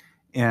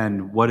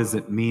 And what does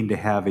it mean to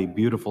have a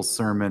beautiful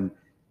sermon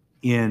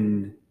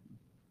in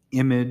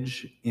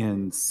image,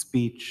 in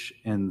speech,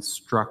 in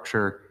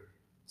structure,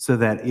 so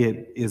that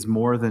it is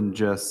more than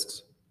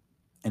just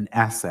an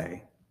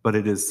essay, but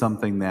it is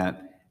something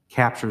that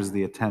captures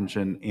the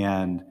attention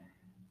and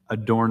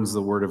adorns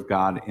the Word of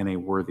God in a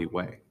worthy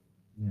way.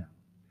 Yeah.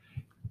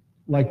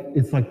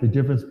 It's like the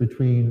difference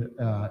between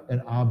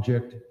an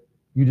object.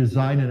 You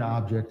design an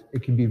object,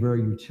 it can be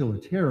very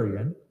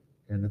utilitarian,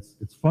 and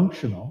it's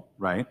functional.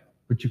 Right.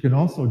 But you can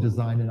also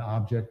design an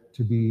object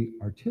to be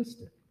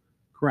artistic.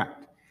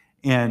 Correct.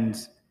 And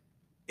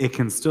it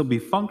can still be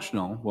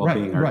functional while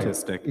being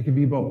artistic. Right. It can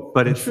be both.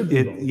 But both.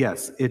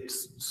 Yes,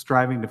 it's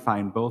striving to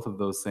find both of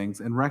those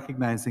things and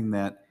recognizing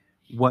that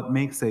what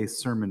makes a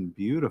sermon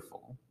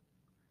beautiful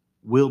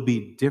will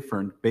be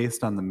different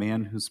based on the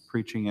man who's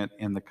preaching it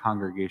and the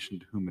congregation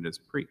to whom it is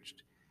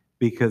preached,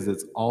 because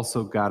it's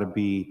also got to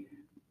be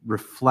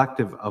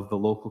reflective of the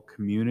local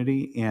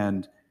community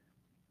and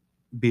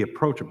be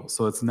approachable.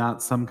 So it's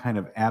not some kind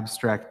of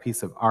abstract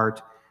piece of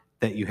art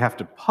that you have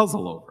to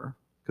puzzle over,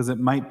 because it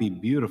might be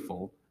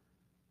beautiful,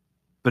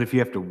 but if you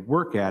have to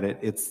work at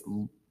it,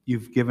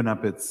 you've given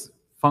up its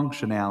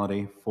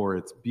functionality for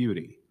its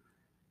beauty.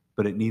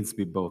 But it needs to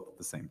be both at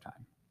the same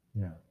time.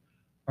 Yeah.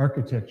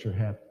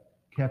 Architecture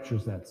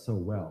captures that so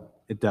well.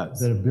 It does.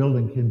 That a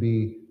building can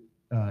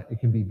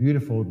be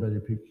beautiful, but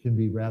it can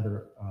be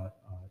rather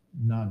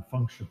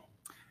non-functional.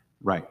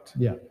 Right.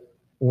 Yeah.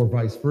 Or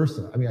vice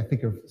versa. I mean, I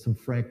think of some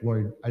Frank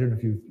Lloyd. I don't know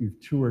if you've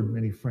toured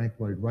many Frank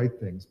Lloyd Wright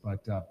things,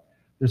 but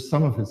there's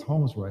some of his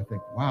homes where I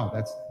think, wow,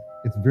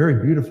 it's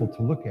very beautiful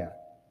to look at.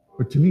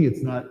 But to me,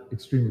 it's not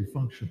extremely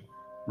functional.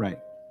 Right.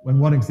 When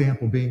one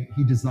example being,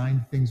 he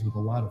designed things with a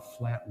lot of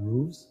flat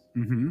roofs,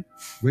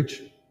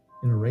 which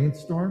in a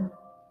rainstorm,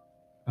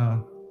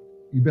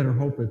 you better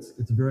hope it's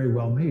very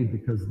well made,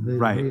 because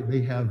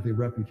they have the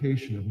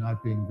reputation of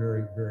not being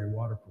very, very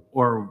waterproof.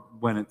 Or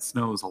when it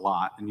snows a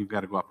lot and you've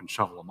got to go up and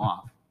shovel them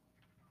off.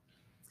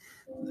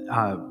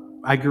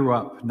 I grew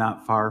up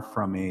not far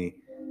from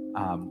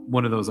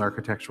one of those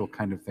architectural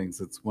kind of things.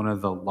 It's one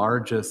of the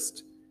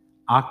largest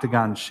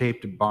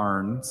octagon-shaped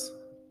barns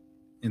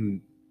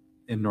in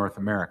North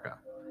America,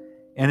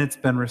 and it's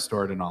been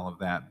restored and all of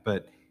that.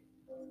 But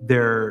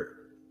their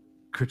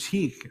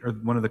critique, or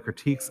one of the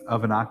critiques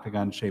of an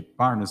octagon-shaped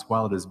barn, is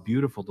while it is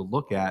beautiful to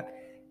look at,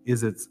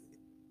 is it's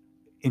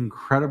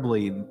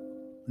incredibly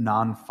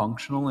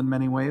non-functional in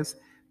many ways,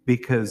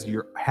 because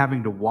you're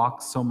having to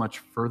walk so much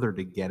further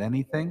to get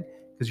anything,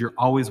 because you're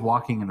always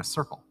walking in a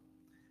circle.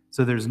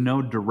 So there's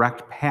no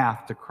direct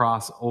path to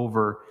cross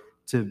over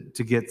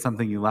to get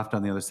something you left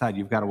on the other side.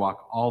 You've got to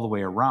walk all the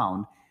way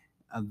around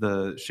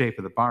the shape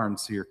of the barn,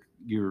 so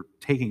you're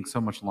taking so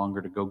much longer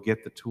to go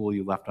get the tool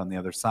you left on the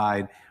other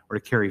side, or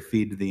to carry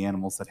feed to the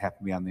animals that happen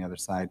to be on the other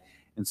side.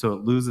 And so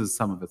it loses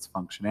some of its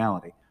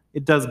functionality.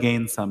 It does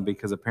gain some,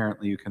 because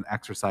apparently you can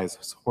exercise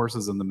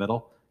horses in the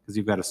middle because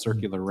you've got a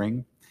circular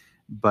ring,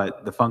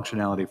 but the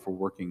functionality for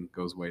working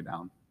goes way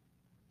down.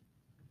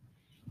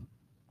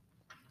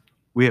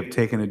 We have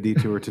taken a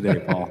detour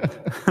today, Paul.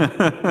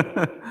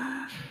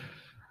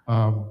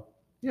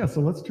 Yeah,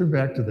 so let's turn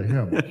back to the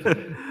hymn.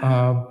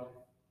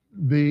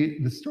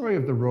 The story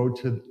of the road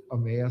to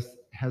Emmaus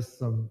has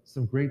some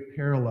great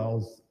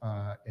parallels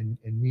and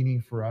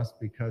meaning for us,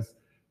 because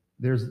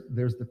there's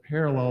the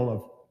parallel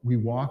of, we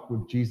walk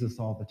with Jesus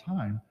all the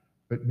time,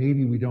 but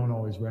maybe we don't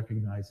always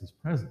recognize his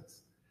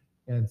presence.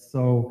 And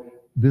so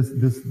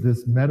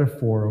this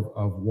metaphor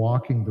of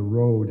walking the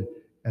road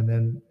and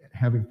then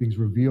having things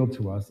revealed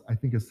to us, I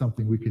think, is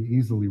something we can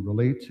easily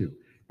relate to.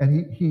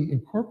 And he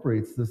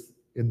incorporates this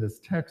in this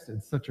text in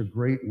such a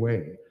great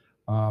way.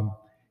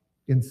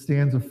 In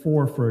stanza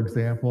 4, for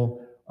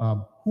example,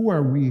 who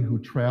are we who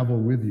travel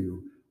with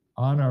you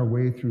on our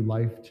way through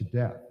life to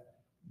death?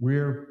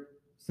 We're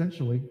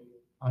essentially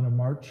on a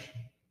march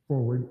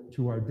forward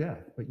to our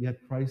death, but yet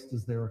Christ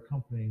is there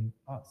accompanying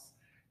us.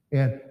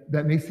 And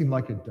that may seem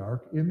like a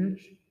dark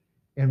image.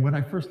 And when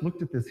I first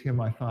looked at this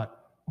hymn, I thought,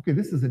 okay,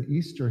 this is an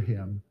Easter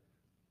hymn.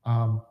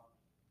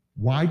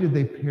 Why did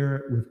they pair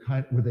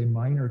it with a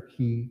minor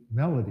key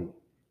melody?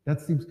 That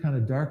seems kind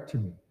of dark to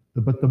me.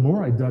 But the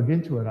more I dug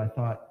into it, I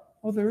thought,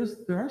 oh, there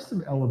are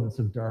some elements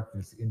of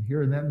darkness in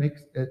here, and that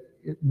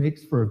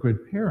makes for a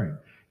good pairing,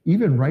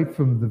 even right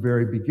from the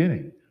very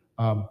beginning.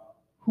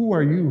 Who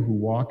are you who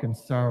walk in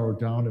sorrow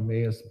down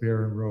Emmaus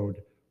barren road,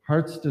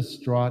 hearts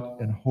distraught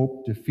and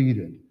hope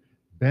defeated,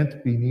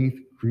 bent beneath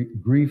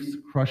grief's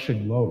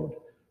crushing load?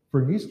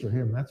 For an Easter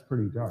hymn, that's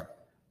pretty dark.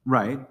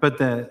 Right, but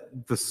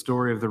the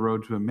story of the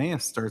road to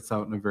Emmaus starts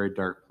out in a very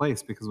dark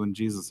place, because when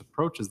Jesus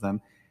approaches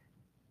them,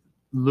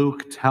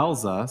 Luke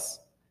tells us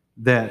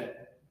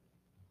that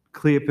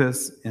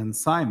Cleopas and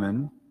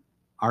Simon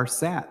are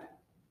sad.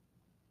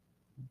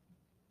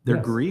 They're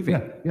grieving.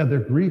 Yeah, they're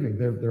grieving.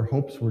 Their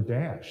hopes were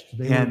dashed.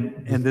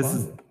 And this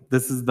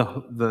is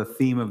the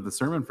theme of the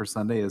sermon for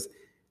Sunday is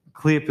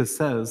Cleopas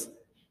says,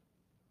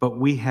 but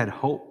we had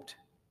hoped.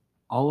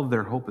 All of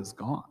their hope is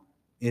gone.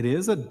 It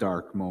is a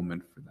dark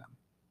moment for them.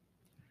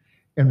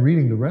 And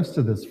reading the rest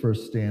of this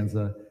first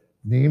stanza,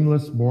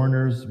 nameless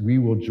mourners, we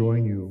will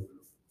join you,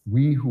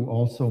 we who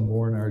also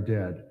mourn our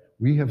dead.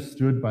 We have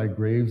stood by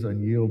graves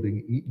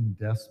unyielding, eaten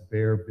death's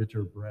bare,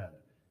 bitter bread.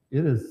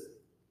 It is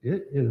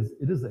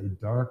a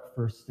dark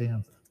first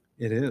stanza.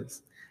 It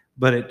is.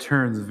 But it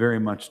turns very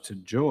much to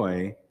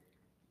joy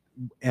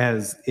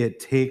as it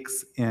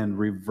takes and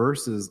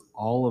reverses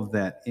all of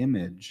that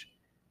image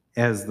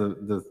as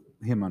the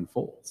hymn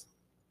unfolds.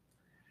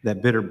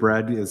 That bitter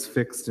bread is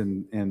fixed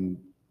and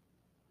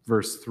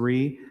verse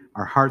 3,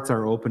 our hearts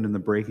are opened in the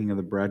breaking of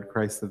the bread,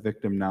 Christ the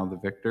victim, now the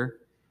victor.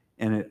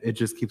 And it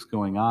just keeps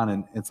going on.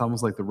 And it's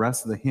almost like the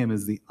rest of the hymn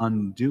is the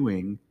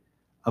undoing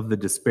of the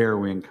despair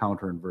we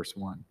encounter in verse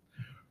 1.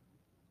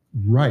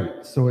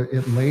 Right. So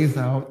it lays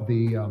out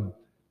the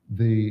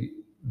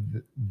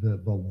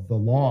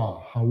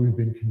law, how we've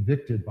been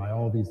convicted by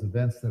all these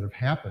events that have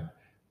happened.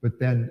 But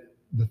then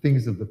the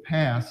things of the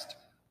past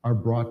are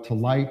brought to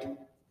light,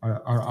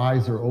 our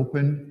eyes are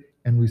opened,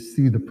 and we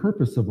see the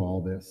purpose of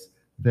all this,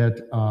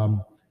 that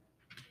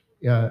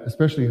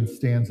especially in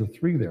stanza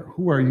 3 there.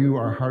 Who are you?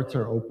 Our hearts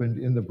are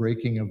opened in the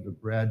breaking of the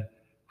bread.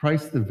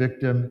 Christ the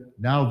victim,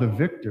 now the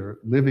victor,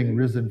 living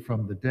risen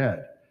from the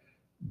dead.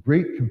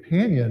 Great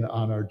companion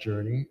on our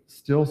journey,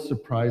 still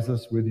surprise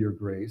us with your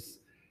grace.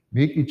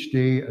 Make each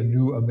day a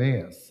new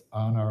Emmaus,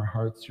 on our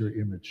hearts your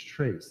image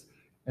trace.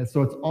 And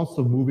so it's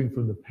also moving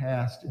from the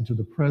past into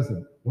the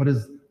present.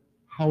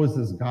 How is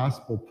this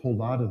gospel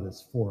pulled out of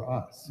this for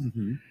us?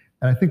 Mm-hmm.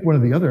 And I think one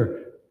of the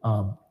other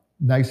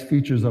nice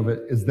features of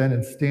it is then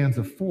in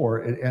stanza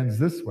 4, it ends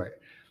this way.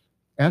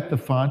 At the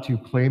font you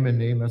claim and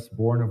name us,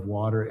 born of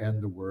water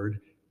and the word.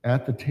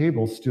 At the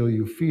table still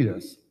you feed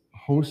us,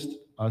 host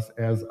us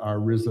as our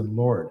risen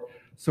Lord.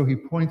 So he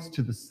points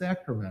to the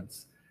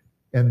sacraments,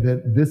 and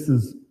that this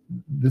is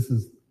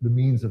the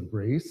means of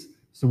grace.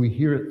 So we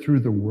hear it through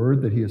the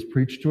word that he has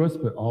preached to us,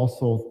 but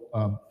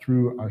also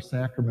through our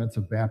sacraments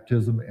of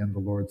baptism and the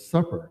Lord's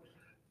Supper.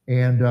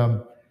 And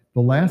the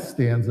last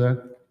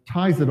stanza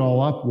ties it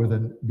all up with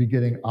a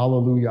beginning,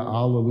 Alleluia,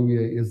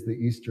 Alleluia is the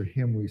Easter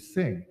hymn we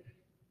sing.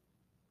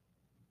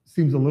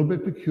 Seems a little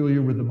bit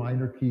peculiar with the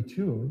minor key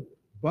tune,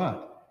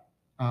 but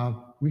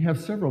we have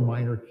several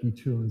minor key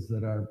tunes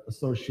that are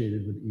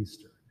associated with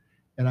Easter.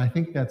 And I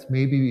think that's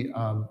maybe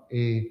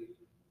a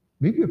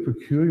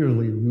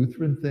peculiarly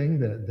Lutheran thing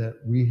that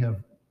we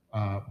have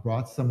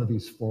brought some of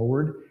these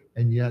forward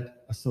and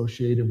yet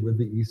associated with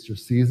the Easter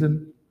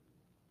season.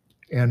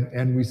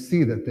 And we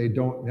see that they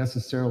don't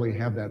necessarily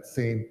have that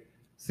same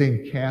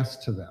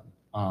cast to them.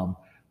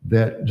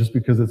 That just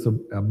because it's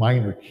a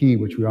minor key,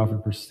 which we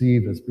often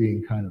perceive as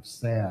being kind of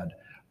sad,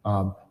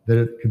 that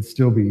it can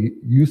still be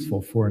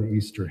useful for an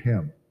Easter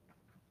hymn.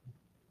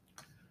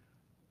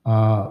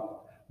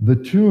 The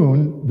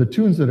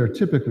tunes that are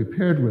typically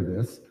paired with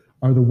this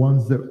are the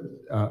ones that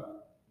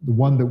the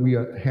one that we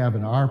have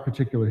in our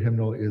particular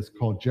hymnal is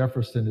called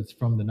Jefferson. It's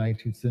from the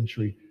 19th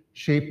century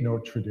shape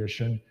note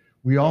tradition.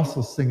 We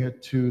also sing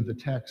it to the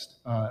text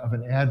of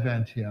an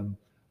Advent hymn,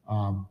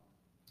 Come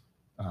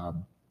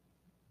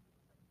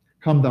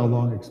Thou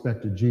Long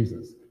Expected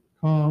Jesus.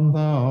 Come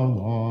Thou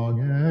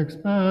Long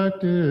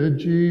Expected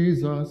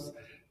Jesus.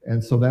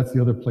 And so that's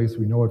the other place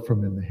we know it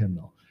from in the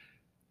hymnal.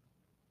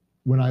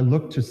 When I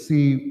looked to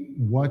see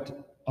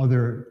what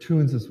other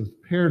tunes this was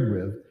paired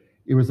with,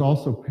 it was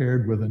also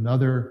paired with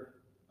another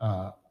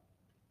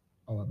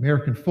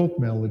American folk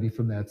melody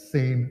from that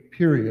same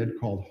period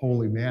called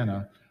Holy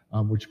Manna,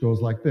 which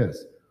goes like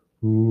this.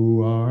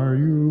 Who are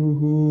you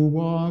who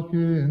walk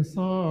in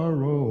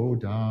sorrow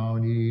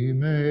down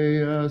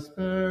Emmaus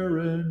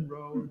barren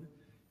road?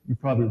 You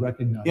probably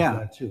recognize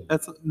that too.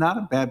 That's not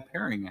a bad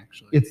pairing,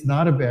 actually. It's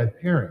not a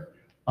bad pairing.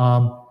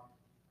 And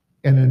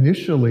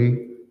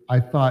initially, I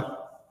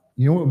thought,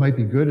 you know what might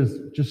be good is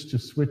just to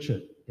switch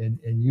it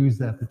and use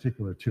that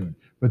particular tune.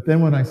 But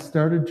then when I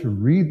started to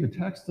read the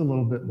text a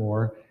little bit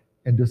more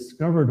and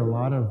discovered a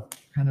lot of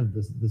kind of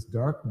this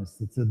darkness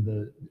that's in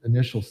the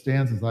initial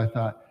stanzas, I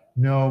thought,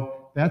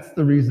 no, that's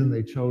the reason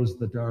they chose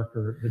the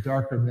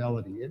darker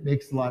melody. It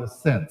makes a lot of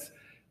sense.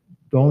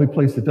 The only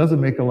place it doesn't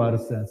make a lot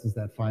of sense is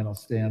that final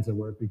stanza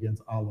where it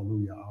begins,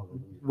 Alleluia,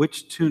 Alleluia.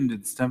 Which tune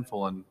did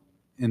Stemfel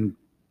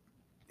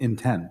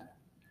intend?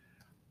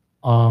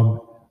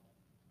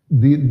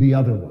 The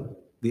other one.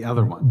 The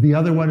other one. The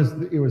other one is,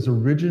 it was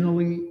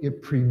originally,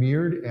 it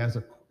premiered as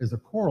a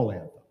choral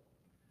anthem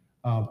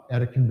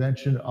at a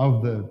convention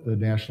of the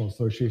National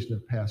Association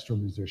of Pastoral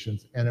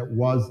Musicians, and it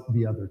was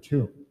the other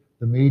tune,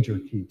 the major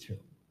key tune.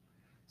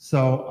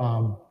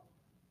 So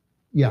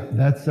yeah,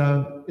 that's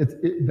I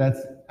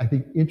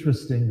think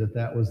interesting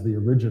that was the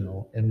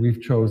original, and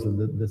we've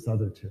chosen this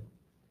other tune.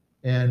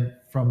 And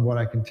from what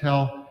I can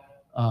tell,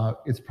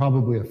 it's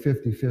probably a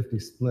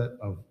 50-50 split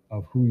of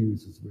who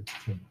uses which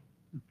tune.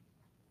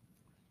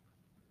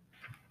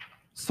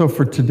 So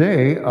for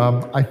today,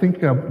 I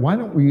think why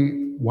don't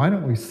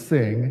we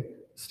sing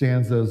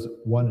stanzas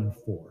 1 and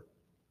 4?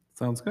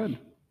 Sounds good.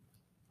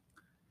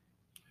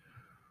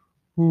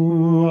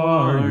 Who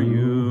are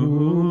you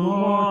who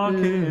walk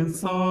in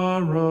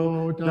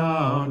sorrow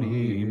down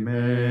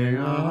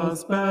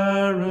Emmaus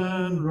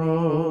barren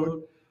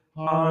road?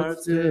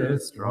 Hearts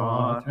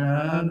distraught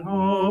and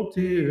hope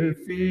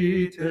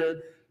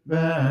defeated,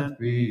 bent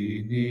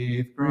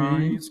beneath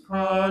grief's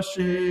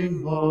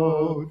crushing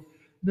load.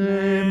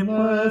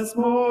 Nameless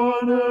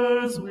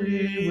mourners,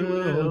 we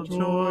will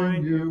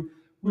join you,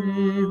 we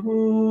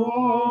who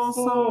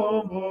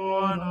also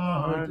mourn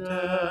our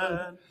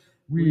dead.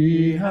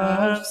 We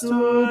have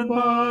stood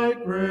by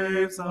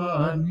graves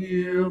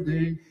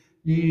unyielding,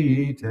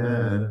 eat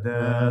in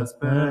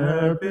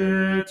despair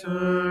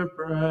bitter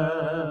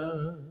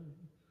bread.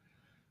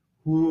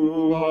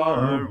 Who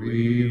are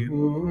we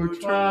who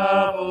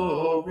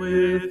travel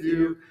with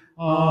you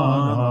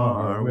on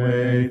our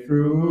way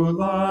through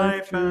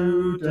life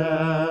to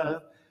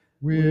death?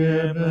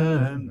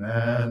 Women,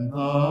 men,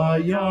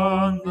 the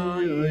young,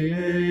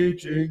 the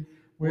aging,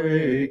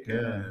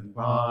 wakened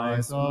by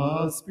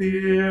the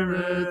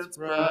Spirit's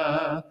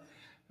breath.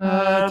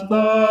 At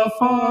the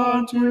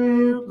font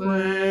to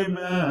claim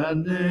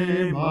and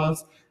name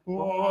us,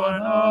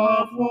 born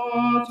of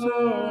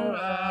water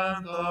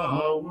and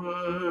the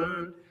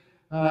word.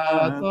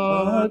 At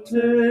the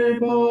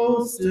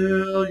table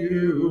still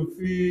you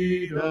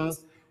feed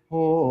us,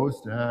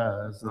 host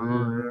as the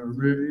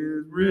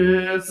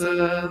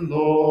risen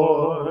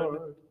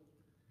Lord.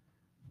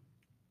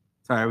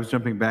 Sorry, I was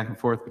jumping back and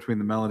forth between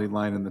the melody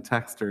line and the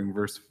text during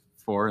verse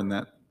 4, and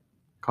that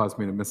caused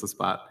me to miss a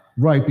spot.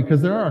 Right,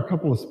 because there are a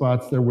couple of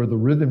spots there where the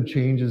rhythm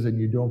changes and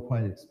you don't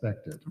quite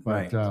expect it.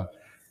 But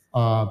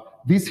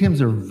these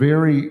hymns are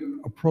very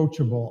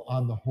approachable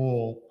on the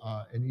whole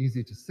and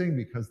easy to sing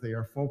because they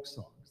are folk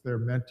songs. They're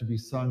meant to be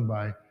sung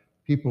by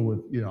people with,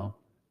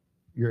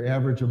 your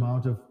average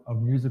amount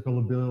of musical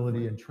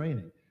ability and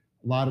training.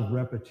 A lot of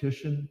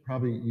repetition.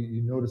 Probably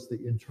you notice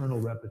the internal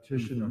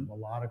repetition of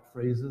melodic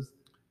phrases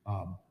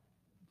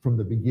from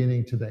the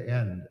beginning to the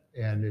end.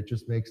 And it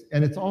just makes,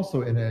 and it's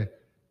also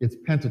it's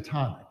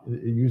pentatonic.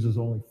 It uses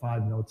only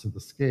 5 notes of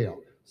the scale.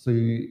 So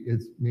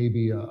it's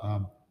maybe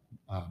a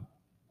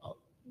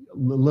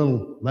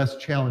little less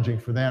challenging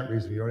for that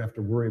reason. You don't have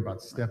to worry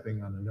about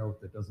stepping on a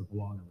note that doesn't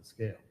belong on the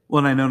scale. Well,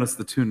 and I noticed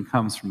the tune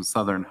comes from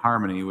Southern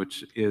Harmony,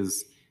 which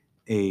is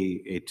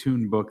a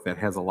tune book that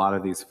has a lot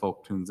of these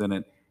folk tunes in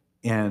it.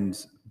 And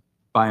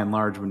by and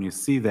large, when you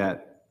see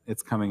that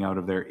it's coming out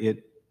of there,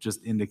 it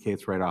just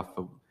indicates right off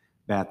the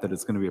bat that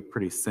it's going to be a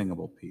pretty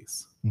singable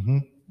piece.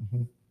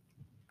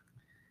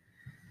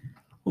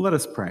 Well, let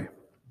us pray.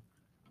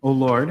 O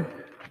Lord,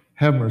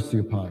 have mercy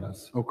upon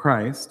us. O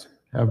Christ,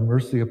 have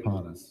mercy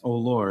upon us. O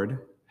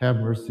Lord, have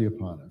mercy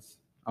upon us.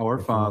 Our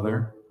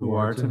Father, who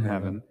art in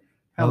heaven,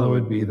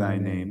 hallowed be thy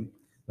name.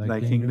 Thy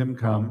kingdom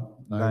come,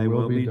 thy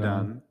will be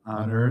done,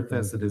 on earth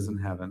as it is in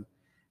heaven.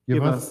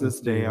 Give us this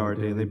day our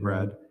daily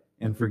bread,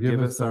 and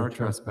forgive us our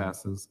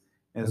trespasses,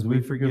 as we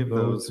forgive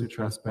those who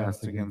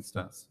trespass against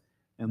us.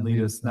 And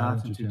lead us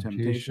not into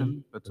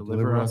temptation, but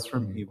deliver us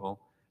from evil.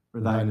 For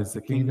thine is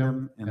the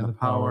kingdom, and the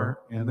power,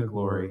 and the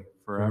glory,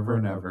 forever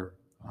and ever.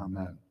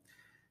 Amen.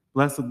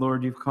 Blessed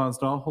Lord, you've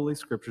caused all holy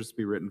scriptures to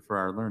be written for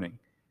our learning.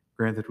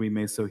 Grant that we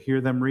may so hear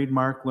them, read,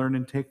 mark, learn,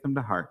 and take them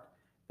to heart,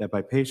 that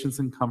by patience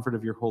and comfort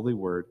of your holy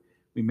word,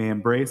 we may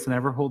embrace and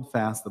ever hold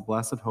fast the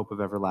blessed hope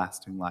of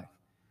everlasting life.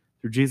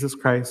 Through Jesus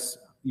Christ,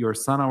 your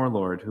Son, our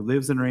Lord, who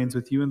lives and reigns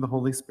with you in the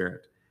Holy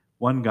Spirit,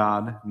 one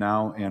God,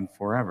 now and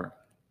forever.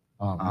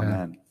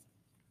 Amen.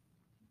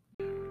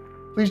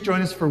 Please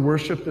join us for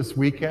worship this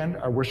weekend.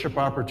 Our worship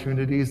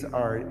opportunities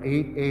are at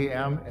 8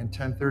 a.m. and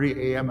 10:30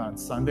 a.m. on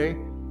Sunday,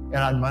 and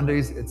on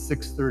Mondays at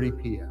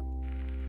 6:30 p.m.